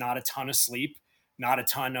approaches, not a ton of sleep, not a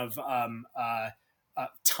ton of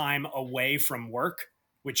time away from work,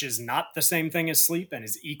 which is not the same thing as sleep and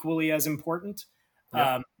is equally as important.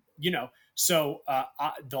 Yep. So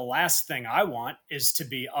the last thing I want is to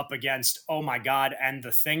be up against, oh my God, and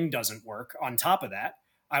the thing doesn't work. On top of that,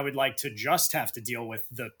 I would like to just have to deal with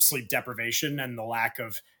the sleep deprivation and the lack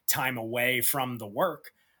of time away from the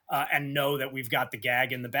work. and know that we've got the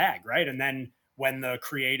gag in the bag, right? And then when the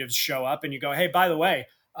creatives show up and you go, hey, by the way,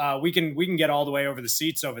 we can get all the way over the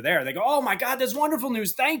seats over there. They go, oh my God, that's wonderful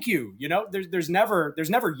news. Thank you. You know, there's never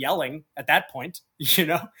yelling at that point, you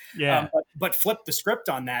know, Yeah. but flip the script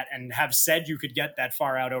on that and have said you could get that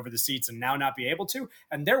far out over the seats and now not be able to.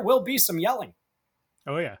 And there will be some yelling.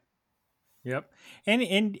 Oh yeah. Yep. And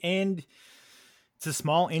it's a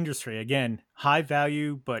small industry. Again, high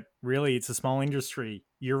value, but really it's a small industry.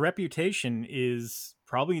 Your reputation is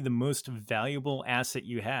probably the most valuable asset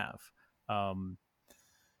you have. Um,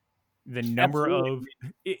 the number Absolutely.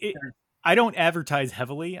 of I don't advertise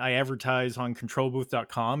heavily. I advertise on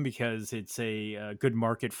controlbooth.com because it's a good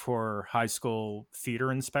market for high school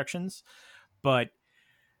theater inspections. But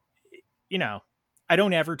you know, I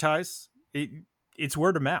don't advertise. It's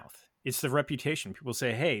word of mouth. It's the reputation. People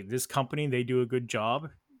say, "Hey, this company, they do a good job."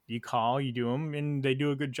 You call, you do them, and they do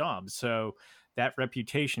a good job. So that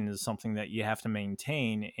reputation is something that you have to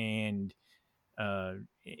maintain, and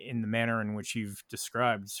in the manner in which you've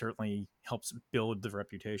described, certainly helps build the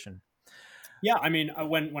reputation. Yeah, I mean,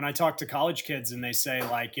 when I talk to college kids and they say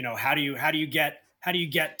like, you know, how do you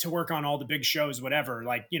get to work on all the big shows, whatever,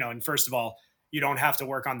 like, you know, and first of all, you don't have to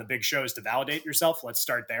work on the big shows to validate yourself. Let's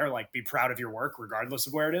start there. Like, be proud of your work regardless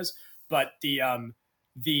of where it is. But the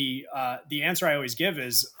answer I always give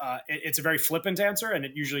is it's a very flippant answer, and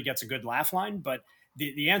it usually gets a good laugh line. But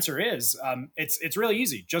the answer is it's really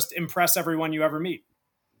easy. Just impress everyone you ever meet.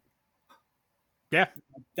 Yeah,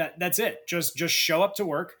 That's it. Just show up to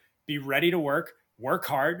work, be ready to work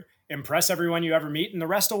hard, impress everyone you ever meet, and the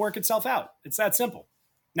rest will work itself out. It's that simple.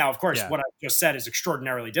 Now, of course, yeah, what I just said is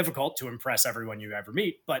extraordinarily difficult to impress everyone you ever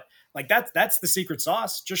meet, but like that's the secret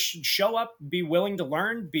sauce. Just show up, be willing to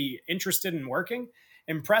learn, be interested in working,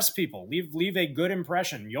 impress people, leave a good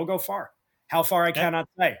impression. You'll go far. How far I yeah, cannot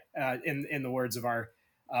say, in the words of our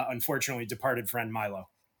unfortunately departed friend Milo.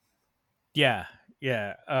 yeah.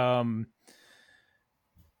 Yeah.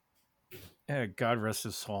 God rest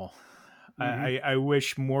his soul. Mm-hmm. I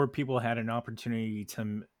wish more people had an opportunity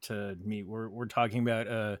to meet. We're talking about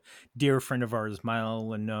a dear friend of ours,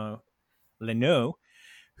 Milo Leno,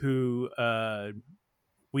 who I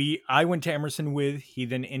went to Emerson with. He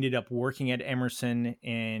then ended up working at Emerson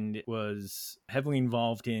and was heavily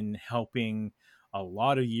involved in helping a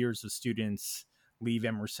lot of years of students leave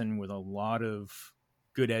Emerson with a lot of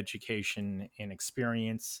good education and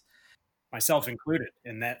experience. Myself included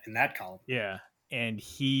in that column. Yeah. And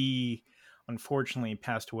he unfortunately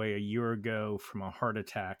passed away a year ago from a heart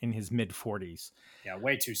attack in his mid 40s. Yeah,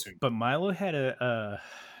 way too soon. But Milo had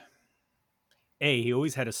he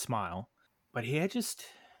always had a smile, but he had just,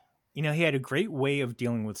 he had a great way of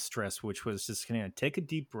dealing with stress, which was just going to take a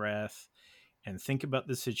deep breath and think about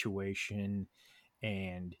the situation.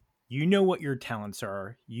 And you know what your talents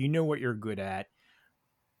are, you know what you're good at.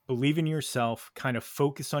 Believe in yourself, kind of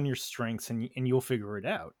focus on your strengths, and you'll figure it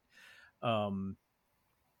out. Um,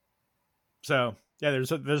 So yeah,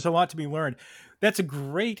 there's a lot to be learned. That's a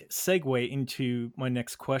great segue into my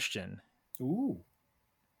next question. Ooh.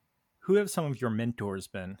 Who have some of your mentors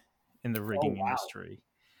been in the Oh rigging wow. industry?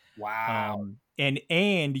 Wow.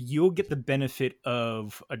 And you'll get the benefit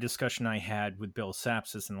of a discussion I had with Bill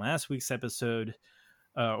Sapsis in last week's episode,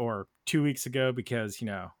 or 2 weeks ago, because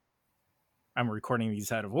I'm recording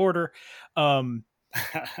these out of order. The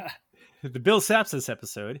Bill Sapsis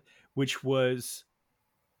episode, which was,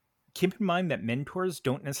 keep in mind that mentors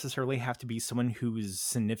don't necessarily have to be someone who is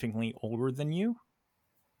significantly older than you.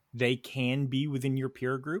 They can be within your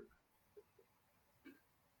peer group.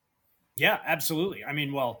 Yeah, absolutely. I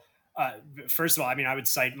mean, well, first of all, I mean, I would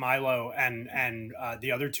cite Milo and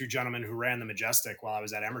the other two gentlemen who ran the Majestic while I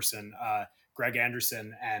was at Emerson, Greg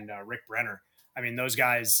Anderson and Rick Brenner. I mean, those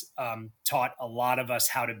guys taught a lot of us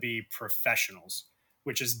how to be professionals,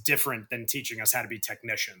 which is different than teaching us how to be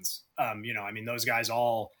technicians. I mean, those guys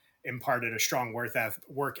all imparted a strong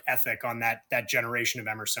work ethic on that generation of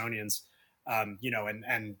Emersonians.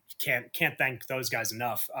 And can't thank those guys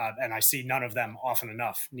enough. And I see none of them often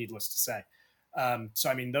enough, needless to say. So,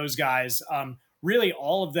 I mean, those guys, really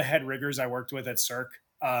all of the head riggers I worked with at Cirque,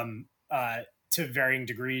 to varying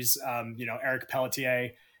degrees, Eric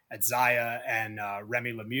Pelletier at Zaya and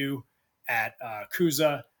Remy Lemieux at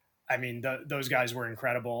Kuza. I mean, those guys were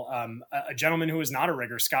incredible. A gentleman who was not a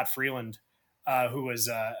rigger, Scott Freeland, who was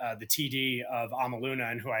the TD of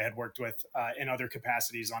Amaluna and who I had worked with in other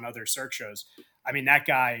capacities on other Cirque shows. I mean, that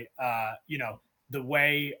guy, the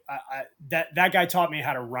way that guy taught me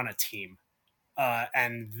how to run a team.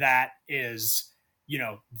 And that is,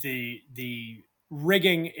 the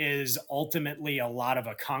rigging is ultimately a lot of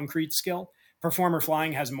a concrete skill, Performer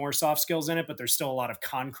flying has more soft skills in it, but there's still a lot of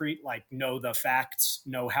concrete, like know the facts,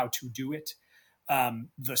 know how to do it.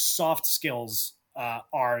 The soft skills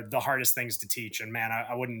are the hardest things to teach. And man,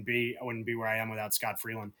 I wouldn't be where I am without Scott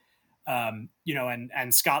Freeland. And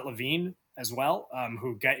Scott Levine as well,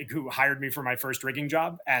 who hired me for my first rigging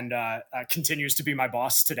job and continues to be my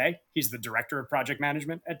boss today. He's the director of project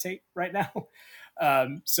management at Tate right now.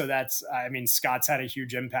 So Scott's had a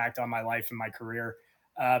huge impact on my life and my career.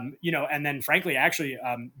 And then frankly, actually,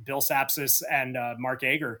 Bill Sapsis and Mark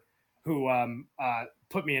Ager, who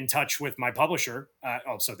put me in touch with my publisher,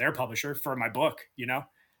 also their publisher for my book,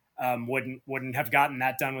 wouldn't have gotten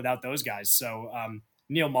that done without those guys. So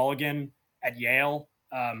Neil Mulligan at Yale,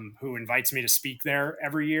 who invites me to speak there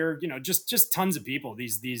every year, just tons of people,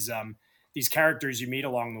 these characters you meet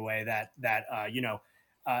along the way that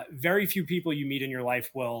very few people you meet in your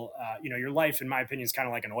life will, your life, in my opinion, is kind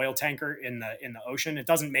of like an oil tanker in the ocean. It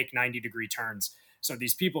doesn't make 90-degree turns. So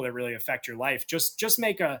these people that really affect your life, just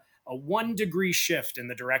make a 1 degree shift in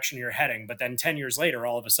the direction you're heading. But then 10 years later,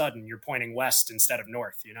 all of a sudden you're pointing west instead of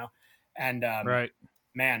north, and, right.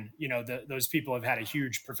 Man, those people have had a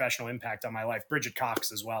huge professional impact on my life. Bridget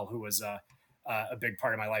Cox as well, who was a big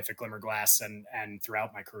part of my life at Glimmer Glass and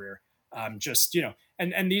throughout my career. And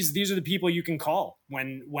these are the people you can call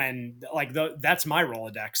when that's my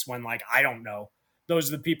Rolodex when I don't know. Those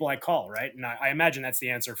are the people I call, right? And I imagine that's the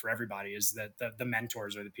answer for everybody, is that the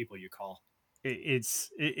mentors are the people you call.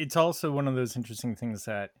 It's also one of those interesting things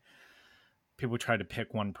that people try to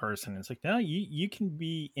pick one person. It's like, no, you can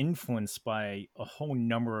be influenced by a whole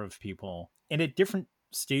number of people and at different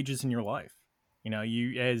stages in your life.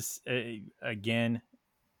 Again,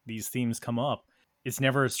 these themes come up. It's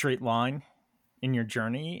never a straight line in your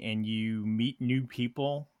journey, and you meet new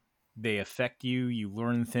people. They affect you. You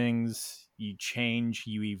learn things. You change.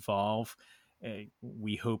 You evolve.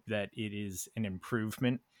 We hope that it is an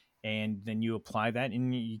improvement, and then you apply that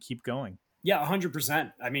and you keep going. Yeah,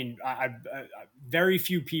 100%. I mean, I very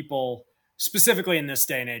few people, specifically in this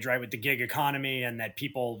day and age, right, with the gig economy and that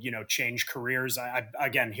people, change careers.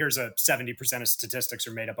 Again, here's a 70% of statistics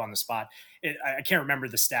are made up on the spot. I can't remember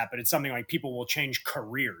the stat, but it's something like people will change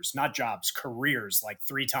careers, not jobs, careers, like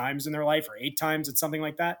 3 times in their life or 8 times. It's something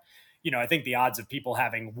like that. I think the odds of people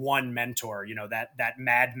having one mentor, that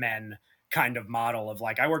Mad Men kind of model of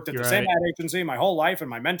I worked at the same ad agency my whole life, and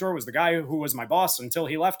my mentor was the guy who was my boss until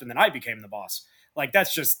he left, and then I became the boss.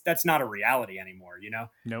 That's not a reality anymore,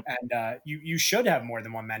 Nope. And you should have more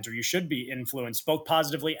than one mentor. You should be influenced both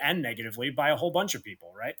positively and negatively by a whole bunch of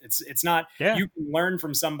people, right? It's not, you can learn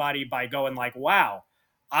from somebody by going wow,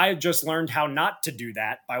 I just learned how not to do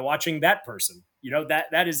that by watching that person.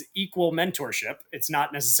 That is equal mentorship. It's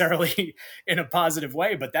not necessarily in a positive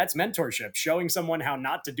way, but that's mentorship, showing someone how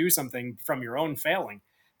not to do something from your own failing.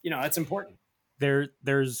 That's important.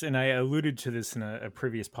 There's, and I alluded to this in a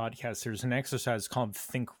previous podcast, there's an exercise called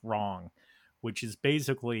Think Wrong, which is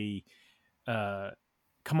basically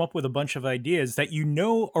come up with a bunch of ideas that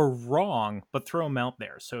are wrong, but throw them out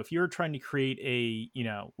there. So if you're trying to create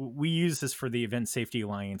we used this for the Event Safety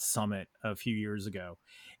Alliance Summit a few years ago,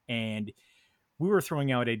 and we were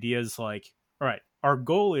throwing out ideas like, all right, our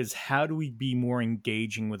goal is how do we be more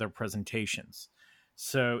engaging with our presentations?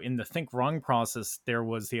 So in the Think Wrong process, there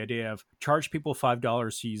was the idea of charge people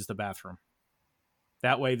 $5 to use the bathroom.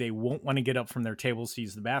 That way they won't want to get up from their tables to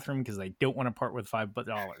use the bathroom because they don't want to part with $5.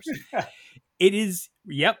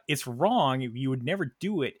 It's wrong. You would never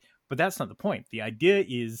do it, but that's not the point. The idea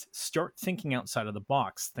is start thinking outside of the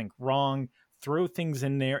box, think wrong, throw things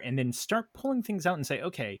in there, and then start pulling things out and say,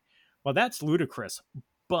 okay, well, that's ludicrous,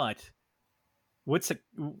 but what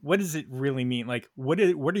does it really mean? What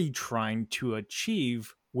are you trying to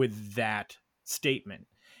achieve with that statement?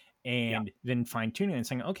 And then fine tuning and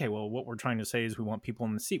saying, okay, well, what we're trying to say is we want people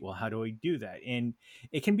in the seat. Well, how do I do that? And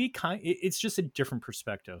it can be it's just a different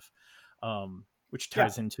perspective, which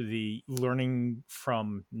ties into the learning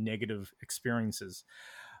from negative experiences.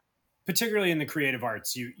 Particularly in the creative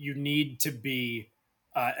arts, you need to be,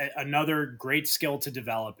 another great skill to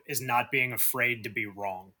develop is not being afraid to be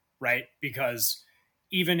wrong, right? Because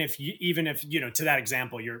even if to that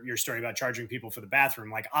example, your story about charging people for the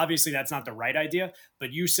bathroom, obviously that's not the right idea,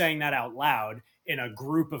 but you saying that out loud in a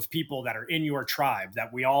group of people that are in your tribe,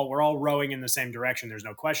 that we're all rowing in the same direction, there's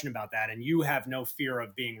no question about that, and you have no fear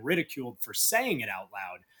of being ridiculed for saying it out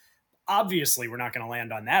loud. Obviously, we're not going to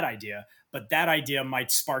land on that idea, but that idea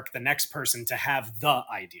might spark the next person to have the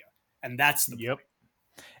idea, and that's the point.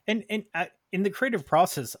 And in the creative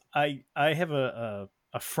process, I have a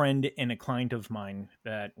friend and a client of mine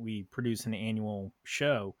that we produce an annual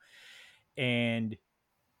show, and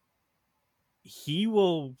he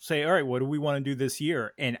will say, all right, what do we want to do this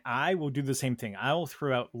year? And I will do the same thing. I will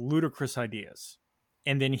throw out ludicrous ideas,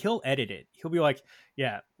 and then he'll edit it. He'll be like,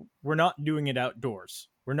 yeah, we're not doing it outdoors.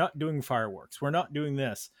 We're not doing fireworks. We're not doing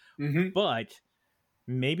this, but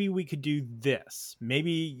maybe we could do this.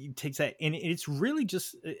 Maybe he takes that. And it's really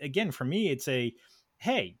just, again, for me, it's a,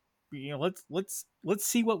 hey, let's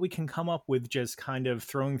see what we can come up with, just kind of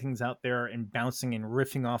throwing things out there and bouncing and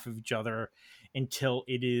riffing off of each other until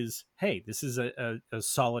it is, hey, this is a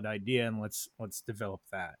solid idea, and let's develop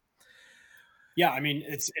that. Yeah, I mean,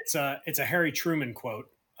 it's a Harry Truman quote,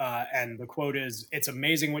 and the quote is, "It's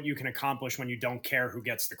amazing what you can accomplish when you don't care who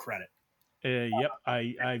gets the credit." Yep,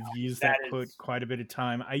 I've used that quote quite a bit of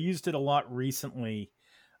time. I used it a lot recently,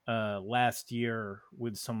 last year,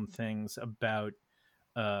 with some things about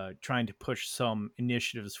trying to push some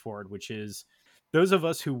initiatives forward, which is those of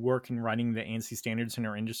us who work in writing the ANSI standards in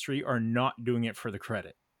our industry are not doing it for the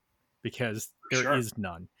credit, because there is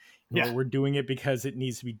none. We're doing it because it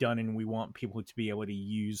needs to be done, and we want people to be able to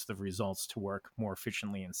use the results to work more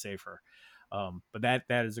efficiently and safer. But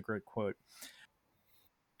that is a great quote.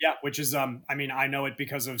 Yeah, which is, I mean, I know it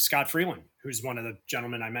because of Scott Freeland, who's one of the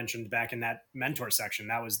gentlemen I mentioned back in that mentor section.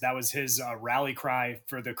 That was his rally cry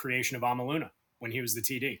for the creation of Amaluna when he was the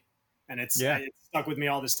TD, and it's stuck with me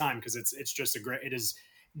all this time, because it's just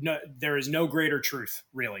there is no greater truth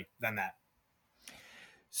really than that.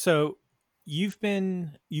 So you've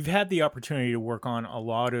had the opportunity to work on a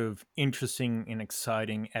lot of interesting and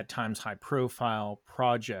exciting, at times high profile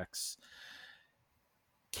projects.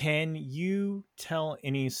 Can you tell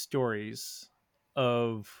any stories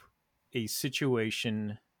of a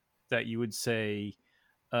situation that you would say,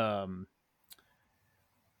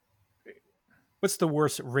 what's the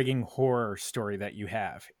worst rigging horror story that you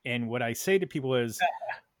have? And what I say to people is,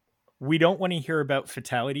 we don't want to hear about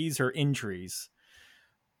fatalities or injuries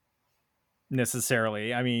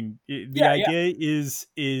necessarily. I mean, the idea is,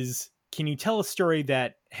 can you tell a story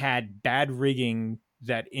that had bad rigging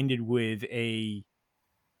that ended with a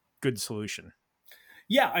good solution?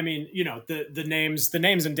 Yeah, I mean, the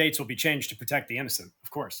names and dates will be changed to protect the innocent, of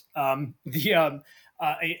course.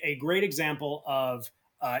 A great example of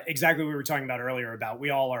exactly what we were talking about earlier, about we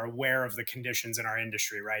all are aware of the conditions in our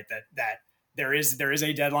industry, right? That there is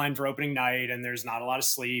a deadline for opening night, and there's not a lot of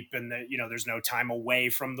sleep, and that there's no time away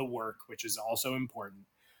from the work, which is also important.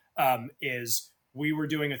 Is we were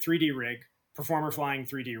doing a 3D rig, performer flying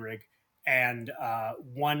 3D rig, and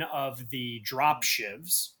one of the drop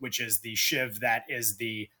shivs, which is the shiv that is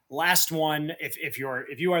the last one, if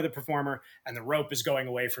you are the performer and the rope is going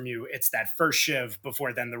away from you, it's that first shiv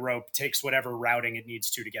before then the rope takes whatever routing it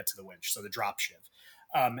needs to get to the winch. So the drop shiv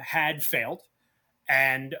had failed,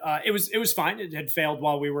 and it was fine. It had failed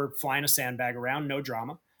while we were flying a sandbag around, no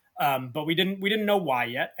drama. But we didn't know why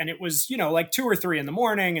yet, and it was like 2 or 3 in the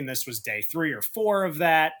morning, and this was day 3 or 4 of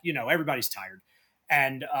that. Everybody's tired.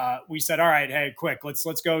 And we said, all right, hey, quick,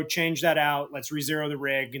 let's go change that out. Let's re-zero the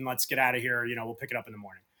rig and let's get out of here. We'll pick it up in the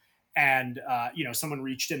morning. And, someone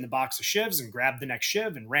reached in the box of shivs and grabbed the next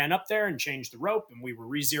shiv and ran up there and changed the rope. And we were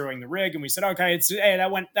re-zeroing the rig. And we said, okay, hey,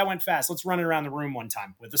 that went fast. Let's run it around the room one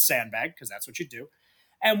time with a sandbag, because that's what you do.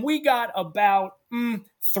 And we got about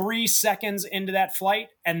 3 seconds into that flight.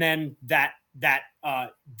 And then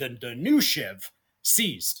the new shiv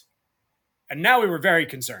seized. And now we were very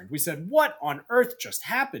concerned. We said, what on earth just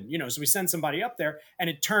happened? So we sent somebody up there, and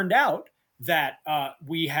it turned out that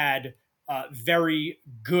we had very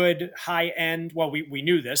good high end. Well, we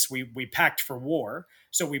knew this. We packed for war.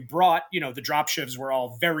 So we brought, the drop shivs were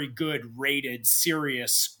all very good, rated,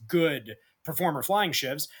 serious, good performer flying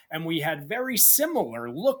shivs. And we had very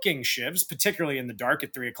similar looking shivs, particularly in the dark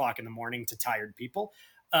at 3 o'clock in the morning to tired people.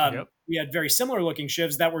 We had very similar looking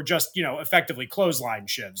shivs that were just, effectively clothesline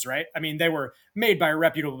shivs, right? I mean, they were made by a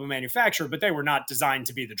reputable manufacturer, but they were not designed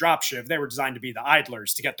to be the drop shiv. They were designed to be the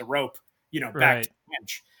idlers to get the rope, back to the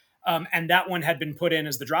winch. And that one had been put in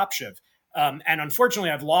as the drop shiv. And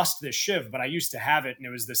unfortunately, I've lost this shiv, but I used to have it. And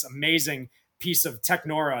it was this amazing piece of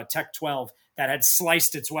Technora Tech 12 that had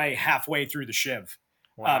sliced its way halfway through the shiv.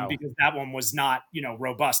 Wow. Because that one was not,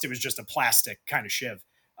 robust. It was just a plastic kind of shiv.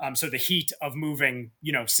 So the heat of moving,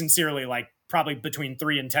 sincerely, like probably between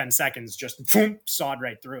 3 and 10 seconds, just boom, sawed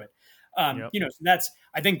right through it. So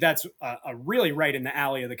I think that's a really right in the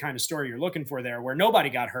alley of the kind of story you're looking for there, where nobody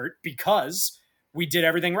got hurt because we did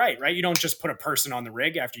everything right? You don't just put a person on the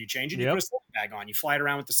rig after you change it. You put a sandbag on. You fly it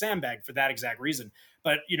around with the sandbag for that exact reason.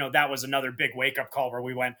 But, that was another big wake-up call where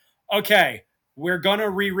we went, okay, we're going to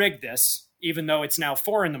re-rig this. Even though it's now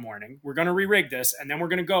 4 in the morning, we're going to re-rig this, and then we're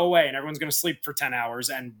going to go away, and everyone's going to sleep for 10 hours,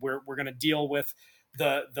 and we're going to deal with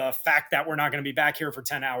the fact that we're not going to be back here for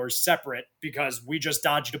 10 hours separate because we just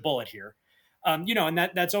dodged a bullet here. And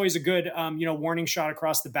that's always a good, warning shot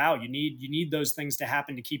across the bow. You need those things to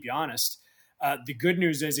happen to keep you honest. The good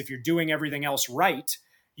news is if you're doing everything else right,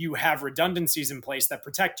 you have redundancies in place that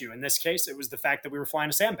protect you. In this case, it was the fact that we were flying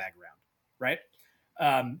a sandbag around, right?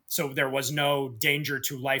 So there was no danger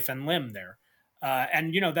to life and limb there.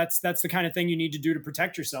 And that's the kind of thing you need to do to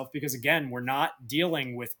protect yourself, because again, we're not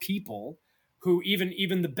dealing with people who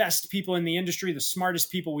even the best people in the industry, the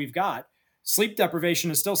smartest people we've got, sleep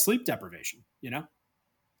deprivation is still sleep deprivation,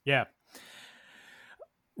 Yeah.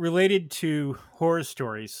 Related to horror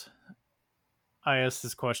stories, I asked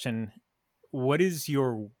this question: what is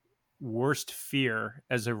your worst fear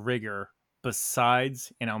as a rigger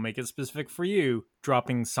besides, and I'll make it specific for you,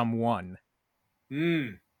 dropping someone?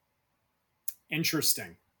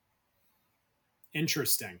 Interesting.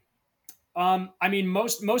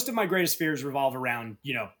 Most of my greatest fears revolve around,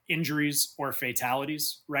 injuries or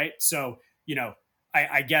fatalities, right? So,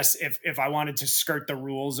 I guess if I wanted to skirt the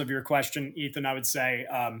rules of your question, Ethan, I would say,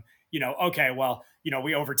 okay, well,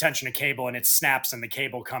 we overtension a cable and it snaps and the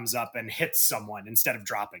cable comes up and hits someone instead of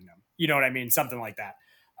dropping them. You know what I mean? Something like that.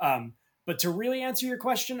 But to really answer your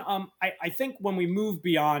question, I think when we move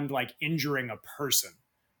beyond like injuring a person,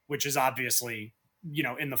 which is obviously,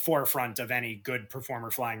 in the forefront of any good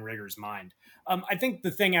performer flying rigger's mind, I think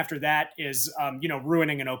the thing after that is,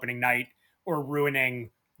 ruining an opening night or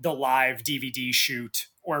ruining the live DVD shoot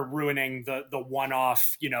or ruining the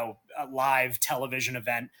one-off, live television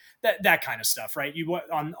event, that kind of stuff, right?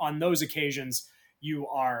 On those occasions, you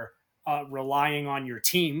are relying on your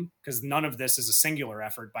team, because none of this is a singular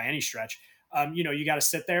effort by any stretch. You got to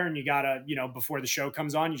sit there and you got to, before the show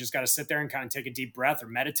comes on, you just got to sit there and kind of take a deep breath or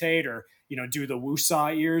meditate or, do the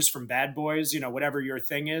woosah ears from Bad Boys, whatever your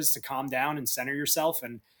thing is to calm down and center yourself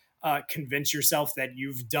and convince yourself that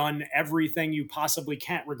you've done everything you possibly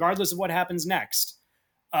can, regardless of what happens next.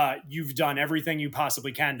 You've done everything you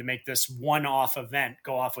possibly can to make this one-off event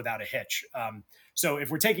go off without a hitch. So if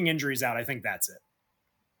we're taking injuries out, I think that's it.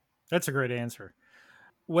 That's a great answer.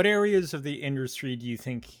 What areas of the industry do you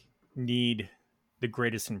think need the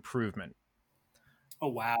greatest improvement? Oh,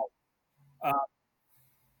 wow.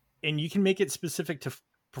 And you can make it specific to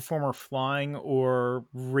performer flying or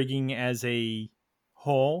rigging as a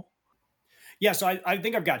whole. Yeah, so I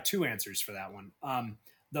think I've got two answers for that one.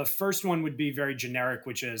 The first one would be very generic,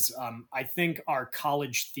 which is I think our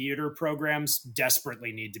college theater programs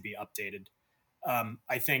desperately need to be updated.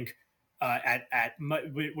 I think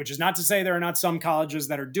which is not to say there are not some colleges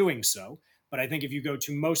that are doing so, but I think if you go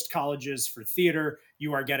to most colleges for theater,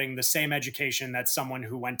 you are getting the same education that someone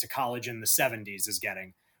who went to college in the 70s is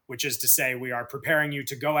getting, which is to say we are preparing you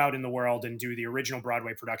to go out in the world and do the original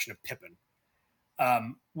Broadway production of Pippin.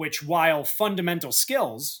 Which, while fundamental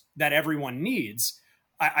skills that everyone needs,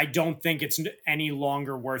 I don't think it's any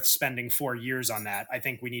longer worth spending 4 years on that. I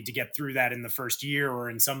think we need to get through that in the first year, or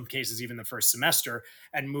in some cases, even the first semester,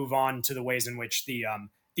 and move on to the ways in which the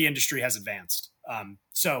industry has advanced.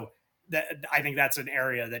 I think that's an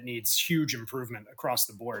area that needs huge improvement across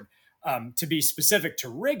the board. To be specific to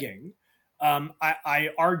rigging, I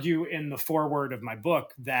argue in the foreword of my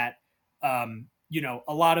book that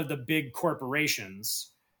a lot of the big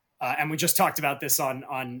corporations, and we just talked about this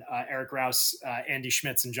on Eric Rouse, Andy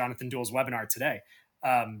Schmitz, and Jonathan Duell's webinar today.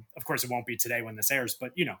 Of course, it won't be today when this airs,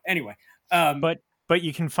 but anyway. But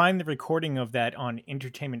you can find the recording of that on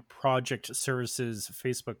Entertainment Project Services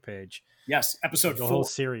Facebook page. Yes, episode 4. The whole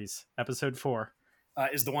series, episode 4.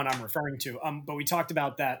 Is the one I'm referring to. But we talked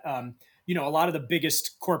about that, a lot of the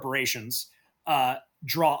biggest corporations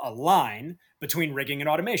draw a line between rigging and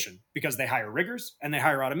automation because they hire riggers and they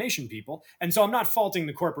hire automation people. And so I'm not faulting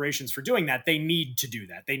the corporations for doing that. They need to do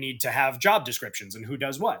that. They need to have job descriptions and who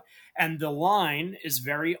does what. And the line is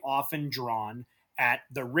very often drawn at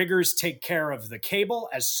the riggers take care of the cable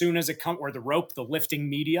as soon as it comes, or the rope, the lifting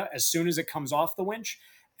media, as soon as it comes off the winch.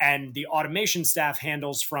 And the automation staff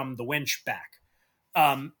handles from the winch back.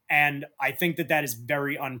 And I think that is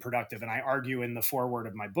very unproductive. And I argue in the foreword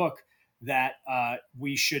of my book that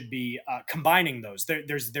we should be combining those.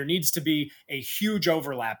 There needs to be a huge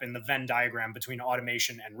overlap in the Venn diagram between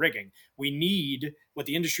automation and rigging. What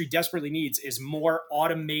the industry desperately needs is more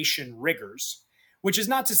automation riggers, which is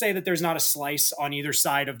not to say that there's not a slice on either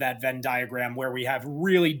side of that Venn diagram where we have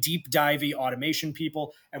really deep divey automation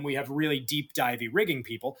people and we have really deep divey rigging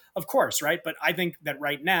people, of course, right? But I think that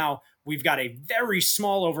right now we've got a very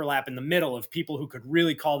small overlap in the middle of people who could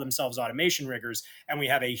really call themselves automation riggers, and we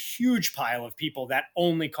have a huge pile of people that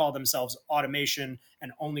only call themselves automation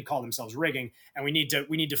and only call themselves rigging. And we need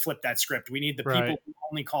to flip that script. We need the people who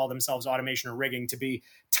only call themselves automation or rigging to be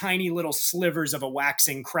tiny little slivers of a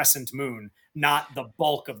waxing crescent moon, not the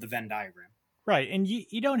bulk of the Venn diagram. Right. And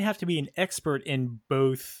you don't have to be an expert in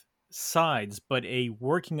both sides, but a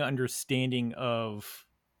working understanding of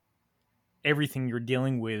everything you're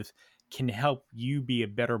dealing with can help you be a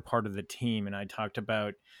better part of the team. And I talked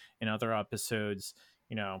about in other episodes,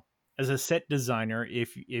 you know, as a set designer,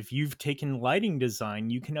 if you've taken lighting design,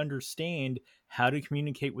 you can understand how to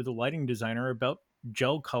communicate with a lighting designer about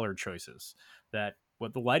gel color choices. That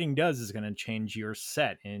what the lighting does is going to change your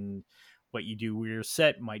set, and what you do with your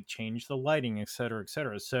set might change the lighting, et cetera, et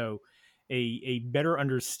cetera. So a better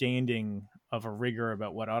understanding of a rigger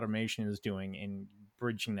about what automation is doing and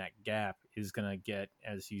bridging that gap is going to get,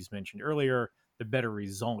 as he's mentioned earlier, the better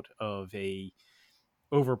result of a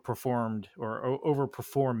overperformed or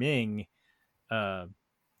overperforming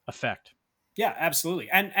effect. Yeah, absolutely.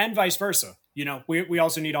 And vice versa. You know, we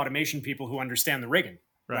also need automation people who understand the rigging,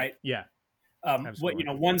 right? Yeah. What, you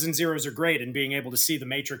know, ones and zeros are great, and being able to see the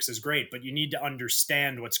matrix is great, but you need to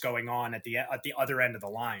understand what's going on at the other end of the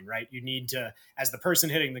line, right? You need to, as the person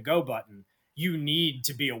hitting the go button, you need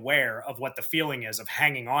to be aware of what the feeling is of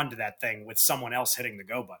hanging on to that thing with someone else hitting the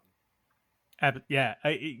go button. Yeah,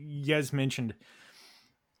 you guys mentioned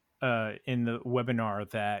in the webinar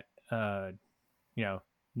that you know,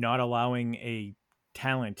 not allowing a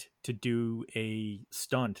talent to do a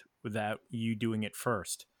stunt without you doing it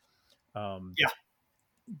first. Yeah.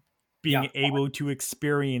 Being able to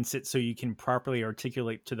experience it so you can properly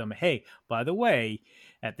articulate to them, hey, by the way,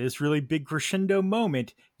 at this really big crescendo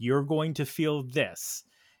moment, you're going to feel this.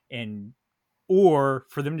 And or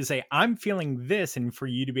for them to say, I'm feeling this, and for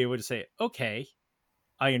you to be able to say, okay,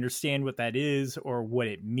 I understand what that is or what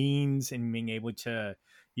it means, and being able to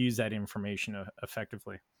use that information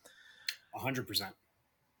effectively. 100%.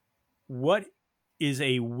 What is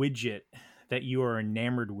a widget that you are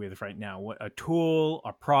enamored with right now? What, a tool,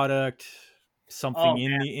 a product, something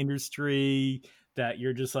in the industry that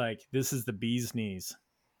you're just like, this is the bee's knees?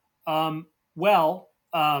 Well,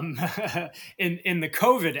 in the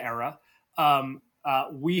COVID era,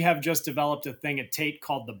 we have just developed a thing at Tate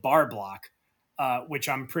called the Bar Block, which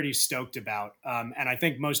I'm pretty stoked about. And I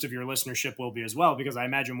think most of your listenership will be as well, because I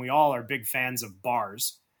imagine we all are big fans of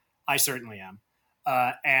bars. I certainly am.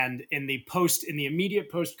 And in the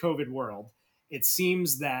immediate post-COVID world, it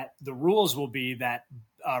seems that the rules will be that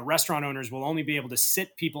restaurant owners will only be able to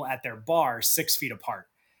sit people at their bar 6 feet apart.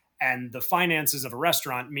 And the finances of a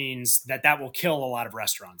restaurant means that will kill a lot of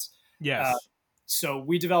restaurants. Yes. So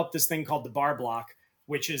we developed this thing called the Bar Block,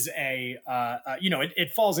 which is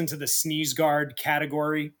it falls into the sneeze guard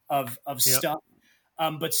category of stuff.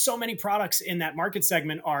 But so many products in that market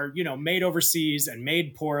segment are, you know, made overseas and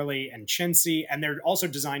made poorly and chintzy. And they're also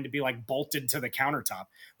designed to be like bolted to the countertop,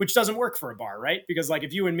 which doesn't work for a bar, right? Because like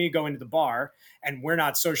if you and me go into the bar and we're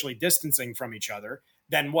not socially distancing from each other,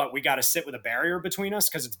 then what? We got to sit with a barrier between us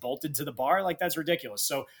because it's bolted to the bar? Like that's ridiculous.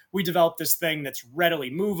 So we developed this thing that's readily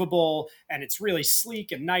movable and it's really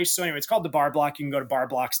sleek and nice. So anyway, it's called the Bar Block. You can go to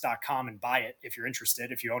barblocks.com and buy it if you're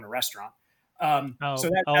interested, if you own a restaurant. So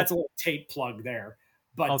that's a little Tate plug there.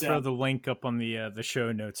 But I'll throw the link up on the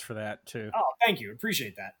show notes for that too. Oh, thank you.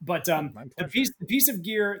 Appreciate that. But the piece of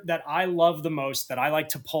gear that I love the most, that I like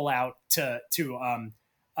to pull out to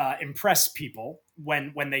impress people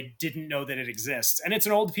when they didn't know that it exists. And it's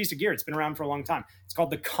an old piece of gear. It's been around for a long time. It's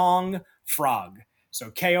called the Kong Frog.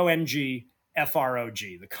 So KONG FROG,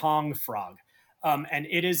 the Kong Frog. And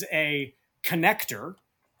it is a connector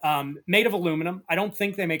made of aluminum. I don't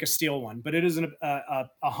think they make a steel one, but it is a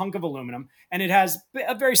hunk of aluminum. And it has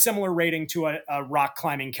a very similar rating to a rock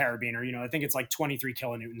climbing carabiner. You know, I think it's like 23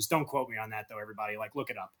 kilonewtons. Don't quote me on that though, everybody. Like look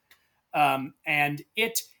it up. And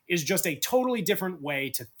it is just a totally different way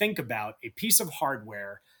to think about a piece of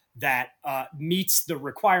hardware that meets the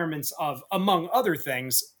requirements of, among other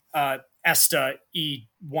things, ESTA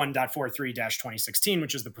E1.43-2016,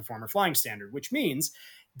 which is the Performer Flying Standard, which means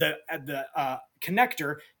the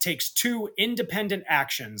connector takes 2 independent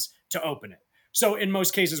actions to open it. So in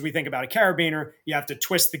most cases, we think about a carabiner, you have to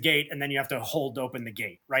twist the gate and then you have to hold open the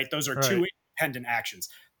gate, right? Those are 2 independent actions.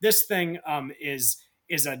 This thing is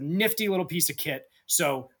a nifty little piece of kit.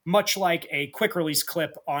 So much like a quick release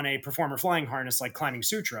clip on a Performer flying harness like Climbing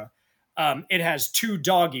Sutra, it has 2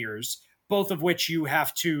 dog ears, both of which you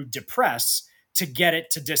have to depress to get it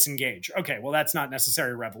to disengage. Okay, well, that's not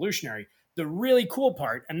necessarily revolutionary. The really cool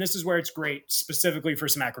part, and this is where it's great specifically for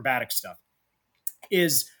some acrobatic stuff,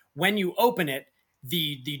 is when you open it,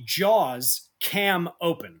 the jaws cam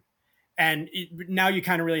open. And now you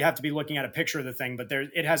kind of really have to be looking at a picture of the thing, but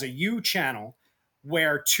it has a U channel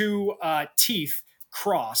where 2 teeth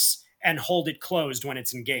cross and hold it closed when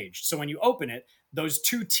it's engaged. So when you open it, those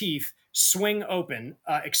two teeth swing open,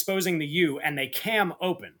 exposing the U, and they cam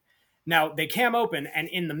open. Now they cam open, and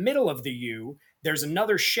in the middle of the U, there's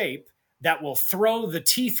another shape that will throw the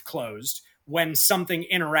teeth closed when something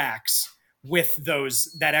interacts with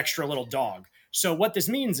that extra little dog. So what this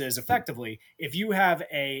means is effectively, if you have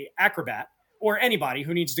a acrobat or anybody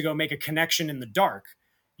who needs to go make a connection in the dark,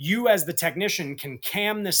 you as the technician can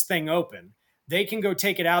cam this thing open. They can go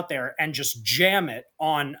take it out there and just jam it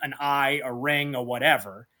on an eye, a ring, or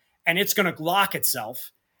whatever, and it's going to lock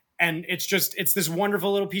itself. And it's this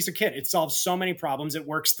wonderful little piece of kit. It solves so many problems. It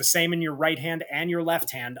works the same in your right hand and your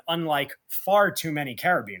left hand, unlike far too many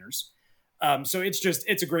carabiners. So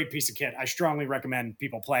it's a great piece of kit. I strongly recommend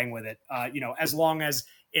people playing with it, as long as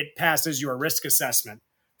it passes your risk assessment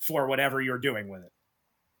for whatever you're doing with it.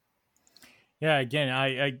 Yeah, again,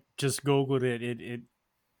 I just Googled it. It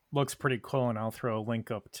looks pretty cool, and I'll throw a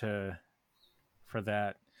link up for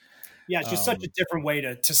that. Yeah, it's just such a different way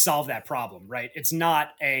to solve that problem, right? It's not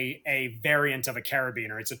a variant of a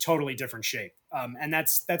carabiner. It's a totally different shape. And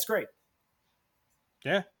that's great.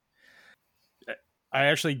 Yeah. I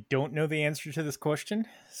actually don't know the answer to this question,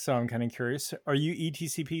 so I'm kind of curious. Are you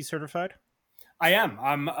ETCP certified? I am.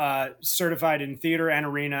 I'm certified in theater and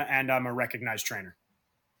arena, and I'm a recognized trainer.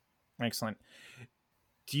 Excellent.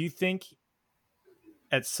 Do you think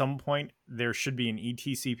at some point there should be an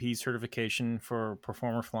ETCP certification for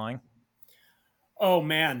performer flying? Oh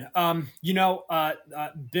man, Bill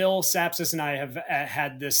Sapsis and I have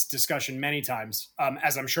had this discussion many times,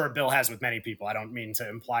 as I'm sure Bill has with many people. I don't mean to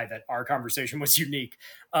imply that our conversation was unique.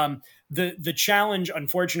 The challenge,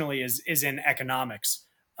 unfortunately, is in economics,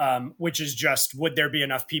 which is just, would there be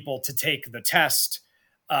enough people to take the test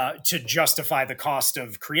to justify the cost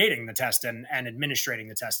of creating the test and administrating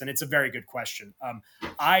the test? And it's a very good question.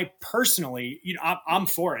 I personally, I'm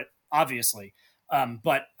for it, obviously.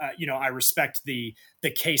 But I respect the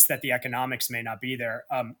case that the economics may not be there.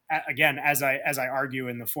 Again, as I argue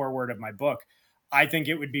in the foreword of my book, I think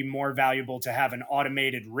it would be more valuable to have an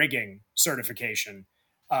automated rigging certification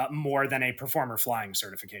more than a performer flying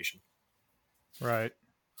certification. Right.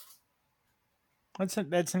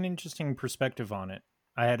 That's an interesting perspective on it.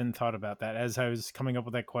 I hadn't thought about that as I was coming up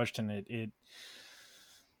with that question.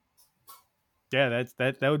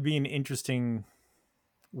 That would be an interesting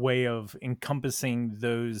way of encompassing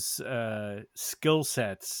those skill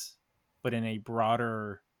sets, but in a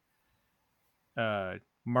broader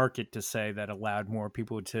market, to say that allowed more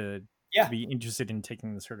people to be interested in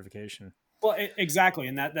taking the certification. Well, exactly.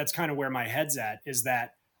 And that's kind of where my head's at, is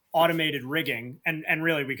that automated rigging, and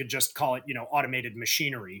really we could just call it, automated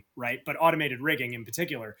machinery, right? But automated rigging in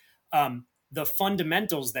particular, the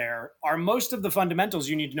fundamentals there are most of the fundamentals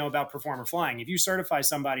you need to know about performer flying. If you certify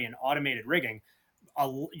somebody in automated rigging,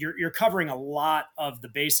 you're covering a lot of the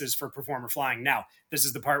bases for performer flying. Now, this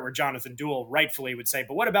is the part where Jonathan Duell rightfully would say,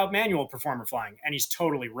 but what about manual performer flying? And he's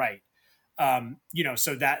totally right.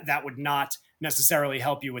 So that would not necessarily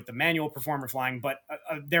help you with the manual performer flying, but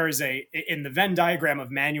there is in the Venn diagram of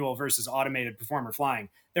manual versus automated performer flying,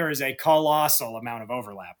 there is a colossal amount of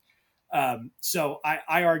overlap. So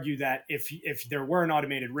I argue that if there were an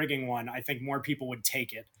automated rigging one, I think more people would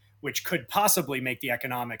take it, which could possibly make the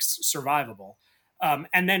economics survivable.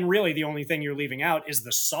 And then really the only thing you're leaving out is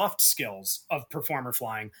the soft skills of performer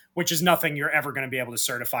flying, which is nothing you're ever going to be able to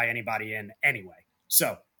certify anybody in anyway.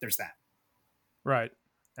 So there's that. Right.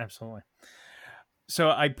 Absolutely. So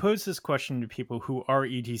I pose this question to people who are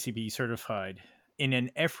ETCP certified in an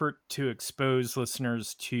effort to expose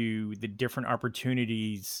listeners to the different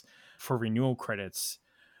opportunities for renewal credits.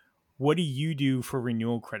 What do you do for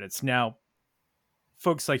renewal credits? Now,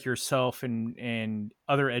 folks like yourself and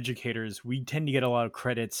other educators, we tend to get a lot of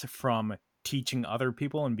credits from teaching other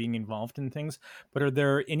people and being involved in things. But are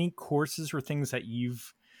there any courses or things that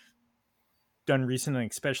you've done recently,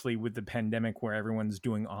 especially with the pandemic where everyone's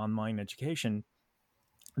doing online education,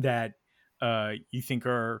 that you think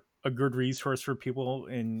are a good resource for people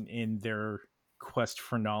in their quest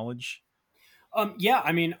for knowledge?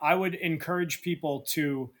 I would encourage people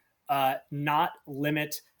to not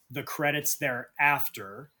limit the credits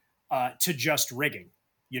thereafter to just rigging.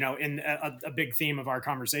 In a big theme of our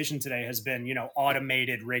conversation today has been,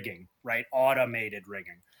 automated rigging, right? Automated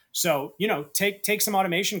rigging. So, take some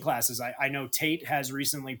automation classes. I know Tate has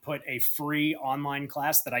recently put a free online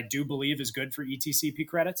class that I do believe is good for ETCP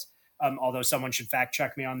credits, although someone should fact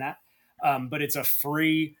check me on that. But it's a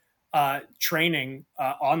free training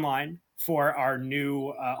online for our new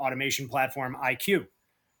automation platform, IQ.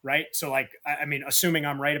 Right. So assuming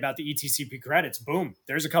I'm right about the ETCP credits, boom,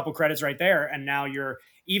 there's a couple credits right there. And now you're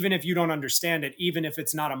even if you don't understand it, even if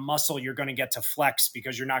it's not a muscle you're going to get to flex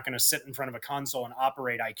because you're not going to sit in front of a console and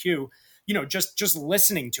operate IQ, just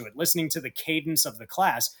listening to it, listening to the cadence of the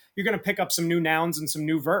class, you're going to pick up some new nouns and some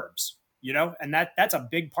new verbs, and that's a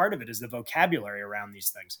big part of it, is the vocabulary around these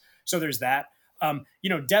things. So there's that.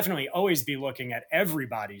 Definitely always be looking at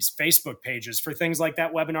everybody's Facebook pages for things like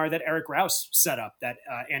that webinar that Eric Rouse set up, that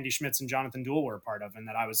Andy Schmitz and Jonathan Duell were a part of, and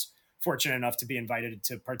that I was fortunate enough to be invited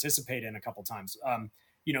to participate in a couple times.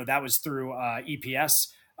 That was through EPS.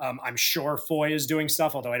 I'm sure Foy is doing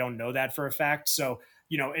stuff, although I don't know that for a fact. So,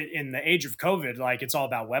 in the age of COVID, like, it's all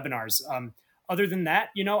about webinars. Other than that,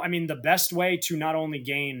 the best way to not only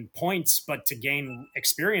gain points, but to gain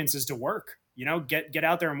experience is to work. Get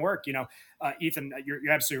out there and work. Ethan, you're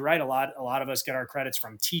absolutely right. A lot of us get our credits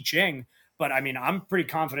from teaching, but I'm pretty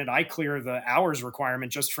confident I clear the hours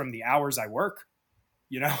requirement just from the hours I work.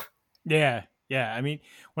 Yeah.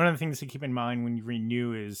 One of the things to keep in mind when you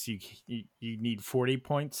renew is you need 40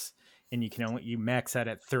 points, and you max out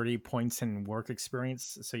at 30 points in work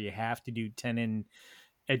experience. So you have to do 10 in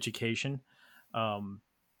education,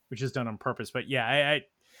 which is done on purpose. But yeah, I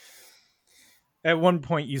at one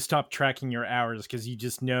point you stop tracking your hours because you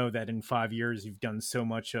just know that in 5 years you've done so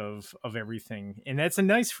much of everything. And that's a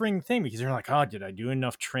nice freeing thing, because you're like, oh, did I do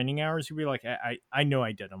enough training hours? You'd be like, I know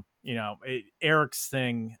I did them. Eric's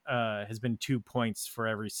thing has been 2 points for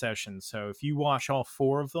every session. So if you watch all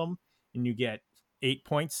 4 of them and you get 8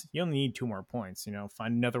 points, you only need 2 more points.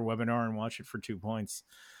 Find another webinar and watch it for 2 points.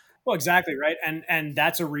 Well, exactly, right. And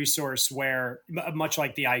that's a resource where, much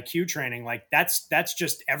like the IQ training, like that's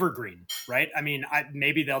just evergreen, right?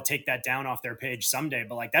 Maybe they'll take that down off their page someday,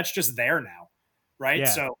 but like that's just there now, right? Yeah.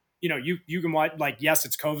 So, you can watch, like, yes,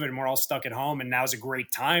 it's COVID and we're all stuck at home, and now's a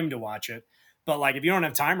great time to watch it. But like, if you don't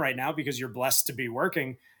have time right now because you're blessed to be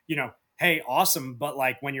working, hey, awesome. But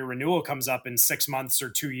like, when your renewal comes up in 6 months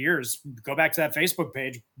or 2 years, go back to that Facebook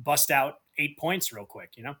page, bust out 8 points real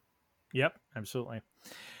quick, Yep, absolutely.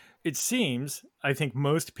 It seems, I think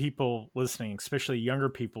most people listening, especially younger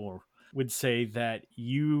people, would say that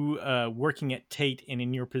you working at Tate and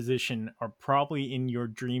in your position are probably in your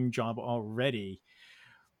dream job already.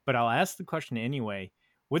 But I'll ask the question anyway.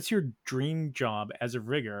 What's your dream job as a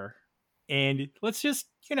rigger? And let's just,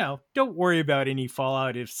 don't worry about any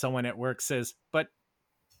fallout if someone at work says, but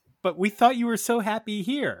we thought you were so happy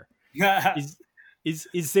here.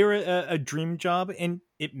 Is there a dream job, and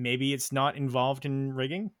maybe it's not involved in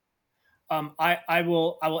rigging? I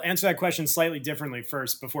will answer that question slightly differently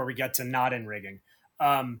first before we get to not in rigging.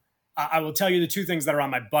 I will tell you the 2 things that are on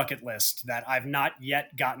my bucket list that I've not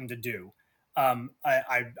yet gotten to do. I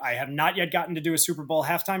have not yet gotten to do a Super Bowl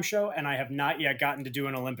halftime show, and I have not yet gotten to do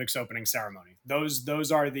an Olympics opening ceremony. Those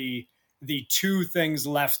are the 2 things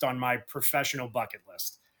left on my professional bucket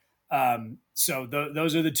list. So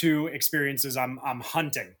those are the 2 experiences I'm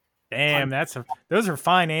hunting. Damn, those are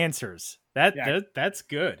fine answers. That's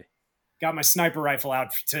good. Got my sniper rifle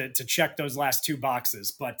out to check those last 2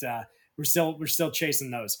 boxes, but we're still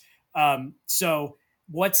chasing those. So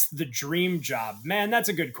what's the dream job? Man, that's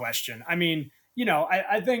a good question. I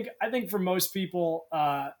think for most people,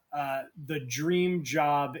 the dream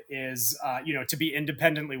job is, to be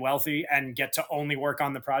independently wealthy and get to only work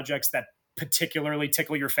on the projects that particularly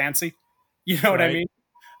tickle your fancy. You know what I mean?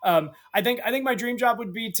 I think my dream job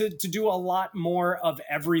would be to do a lot more of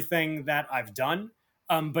everything that I've done.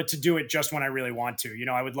 But to do it just when I really want to.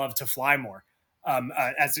 I would love to fly more.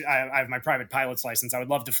 As I have my private pilot's license, I would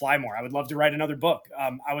love to fly more. I would love to write another book.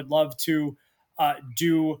 I would love to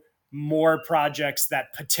do more projects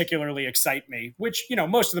that particularly excite me, which,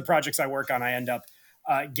 most of the projects I work on, I end up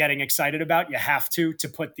getting excited about. You have to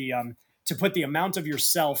put the amount of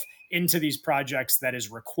yourself into these projects that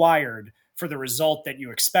is required for the result that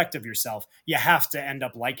you expect of yourself. You have to end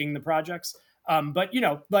up liking the projects. But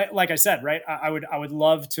like I said, right, I would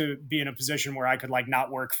love to be in a position where I could like not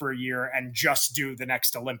work for a year and just do the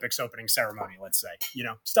next Olympics opening ceremony, let's say,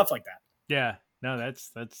 stuff like that. Yeah, no,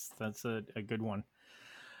 that's a good one.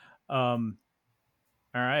 All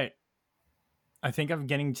right. I think I'm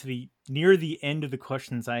getting to near the end of the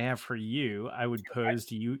questions I have for you. I would pose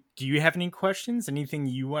to you. Do you have any questions? Anything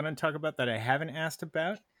you want to talk about that I haven't asked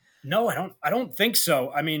about? No, I don't think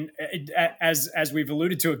so. As we've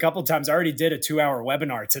alluded to a couple of times, I already did a 2-hour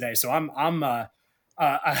webinar today, so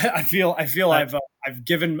I feel I've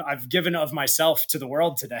given of myself to the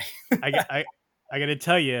world today. I got to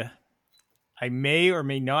tell you, I may or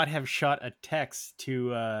may not have shot a text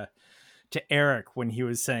to Eric when he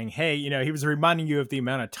was saying, hey, he was reminding you of the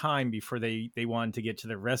amount of time before they wanted to get to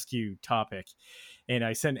the rescue topic. And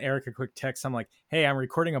I sent Eric a quick text. I'm like, "Hey, I'm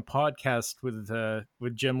recording a podcast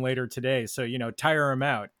with Jim later today, so tire him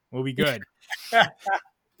out. We'll be good." Yeah,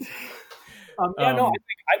 no,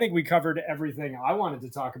 I think we covered everything I wanted to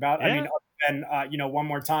talk about. Yeah. I mean, and one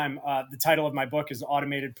more time, the title of my book is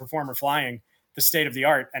Automated Performer Flying: The State of the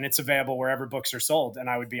Art, and it's available wherever books are sold. And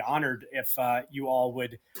I would be honored if you all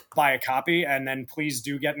would buy a copy, and then please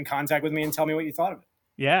do get in contact with me and tell me what you thought of it.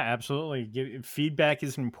 Yeah, absolutely. Feedback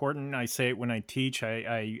is important. I say it when I teach.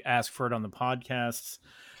 I ask for it on the podcasts.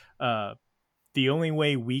 The only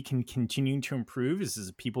way we can continue to improve is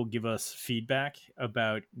as people give us feedback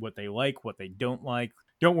about what they like, what they don't like.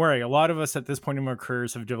 Don't worry, a lot of us at this point in our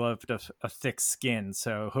careers have developed a thick skin.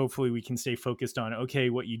 So hopefully we can stay focused on, okay,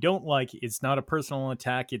 what you don't like, it's not a personal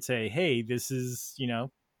attack. It's a, hey, this is,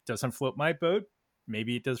 doesn't float my boat.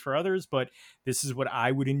 Maybe it does for others, but this is what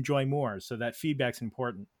I would enjoy more. So that feedback's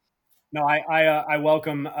important. No, I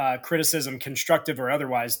welcome criticism, constructive or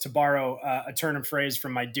otherwise. To borrow a turn of phrase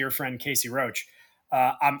from my dear friend Casey Roach,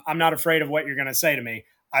 I'm not afraid of what you're going to say to me.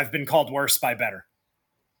 I've been called worse by better.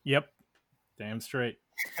 Yep, damn straight.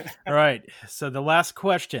 All right, so the last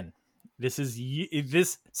question.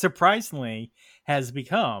 This surprisingly has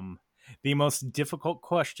become the most difficult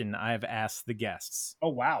question I have asked the guests. Oh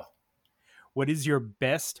wow! What is your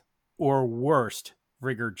best or worst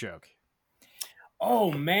rigger joke?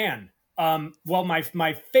 Oh man. Well,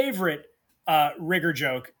 my favorite rigger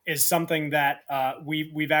joke is something that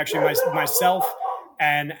we've actually myself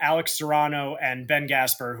and Alex Serrano and Ben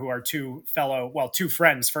Gasper, who are two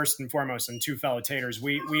friends first and foremost, and two fellow taters.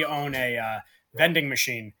 We own a vending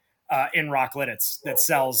machine in Rocklitz that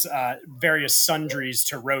sells various sundries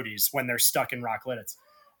to roadies when they're stuck in Rocklitz.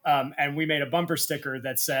 And we made a bumper sticker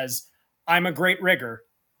that says, "I'm a great rigger,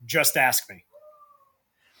 just ask me."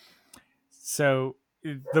 So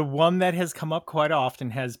the one that has come up quite often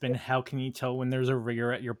has been, how can you tell when there's a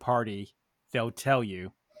rigger at your party? They'll tell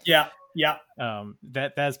you. Yeah.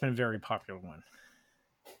 That's been a very popular one.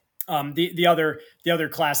 The other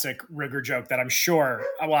classic rigger joke that I'm sure,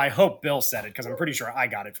 well, I hope Bill said it because I'm pretty sure I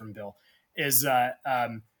got it from Bill, is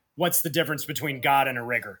what's the difference between God and a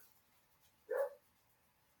rigger?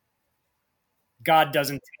 God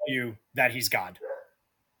doesn't tell you that he's God.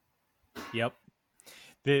 Yep.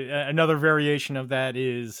 Another variation of that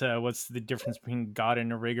is what's the difference between God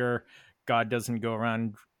and a rigger? God doesn't go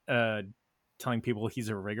around telling people he's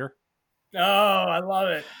a rigger. Oh, I love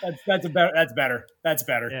it. That's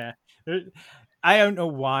better. Yeah. I don't know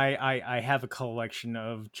why I have a collection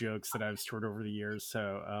of jokes that I've stored over the years.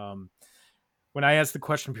 So when I ask the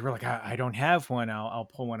question, people are like, I don't have one. I'll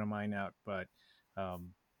pull one of mine out. But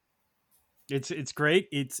it's great.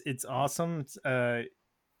 It's awesome.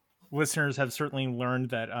 Listeners have certainly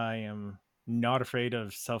learned that I am not afraid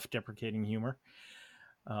of self-deprecating humor.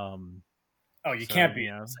 You can't be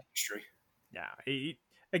in this industry. Yeah.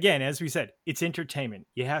 Again, as we said, it's entertainment.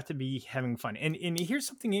 You have to be having fun. And here's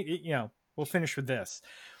something, we'll finish with this.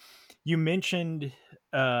 You mentioned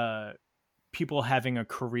people having a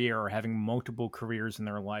career or having multiple careers in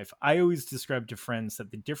their life. I always describe to friends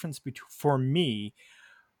that the difference for me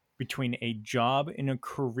between a job and a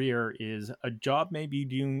career is a job may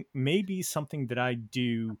be something that I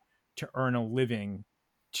do to earn a living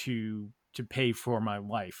to pay for my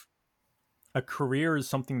life. A career is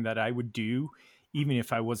something that I would do even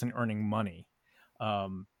if I wasn't earning money.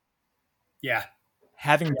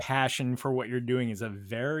 Having passion for what you're doing is a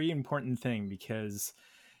very important thing, because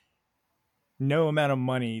no amount of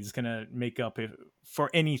money is going to make up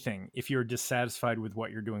for anything if you're dissatisfied with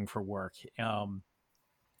what you're doing for work.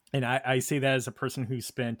 And I say that as a person who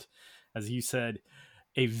spent, as you said,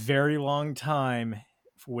 a very long time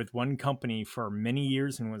with one company for many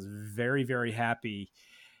years and was very, very happy.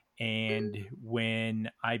 And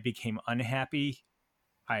when I became unhappy,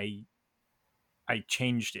 I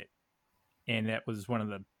changed it. And that was one of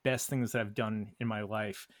the best things that I've done in my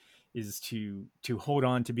life, is to hold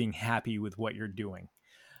on to being happy with what you're doing.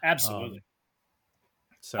 Absolutely.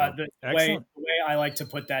 The way I like to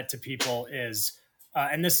put that to people is,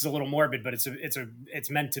 and this is a little morbid, but it's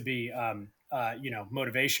meant to be,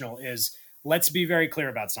 motivational, is let's be very clear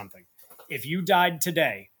about something. If you died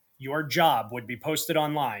today, your job would be posted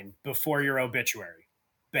online before your obituary.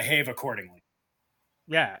 Behave accordingly.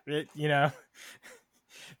 Yeah.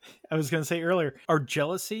 I was going to say earlier, our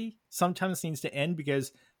jealousy sometimes needs to end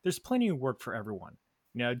because there's plenty of work for everyone.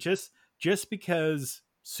 Just because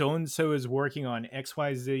so-and-so is working on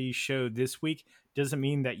XYZ show this week doesn't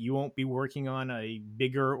mean that you won't be working on a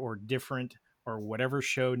bigger or different or whatever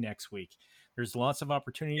show next week. There's lots of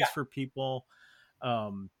opportunities for people.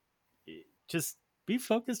 Just be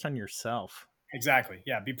focused on yourself. Exactly.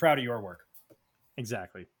 Yeah. Be proud of your work.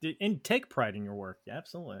 Exactly. And take pride in your work. Yeah,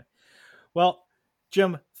 absolutely. Well,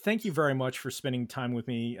 Jim, thank you very much for spending time with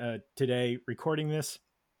me today recording this.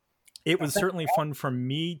 It was certainly fun for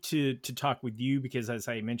me to talk with you because, as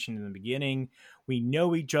I mentioned in the beginning, we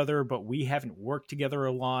know each other, but we haven't worked together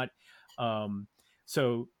a lot.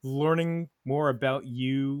 So learning more about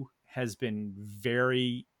you has been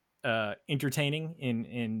very entertaining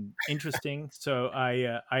and interesting. So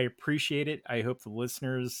I appreciate it. I hope the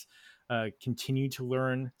listeners continue to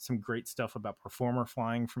learn some great stuff about performer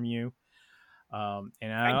flying from you.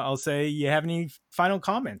 And I'll say, you have any final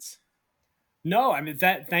comments? No, I mean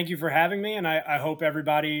thank you for having me, and I hope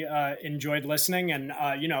everybody enjoyed listening. And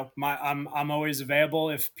I'm always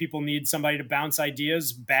available if people need somebody to bounce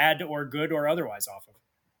ideas, bad or good or otherwise, off of.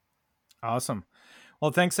 Awesome.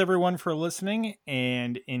 Well, thanks everyone for listening,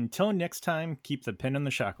 and until next time, keep the pin in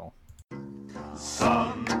the shackle.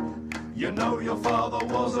 Son, you know your father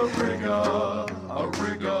was a rigger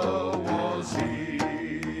was he.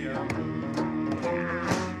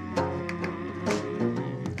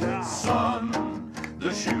 Son,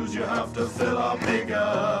 the shoes you have to fill are big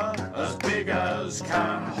as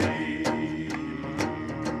can be.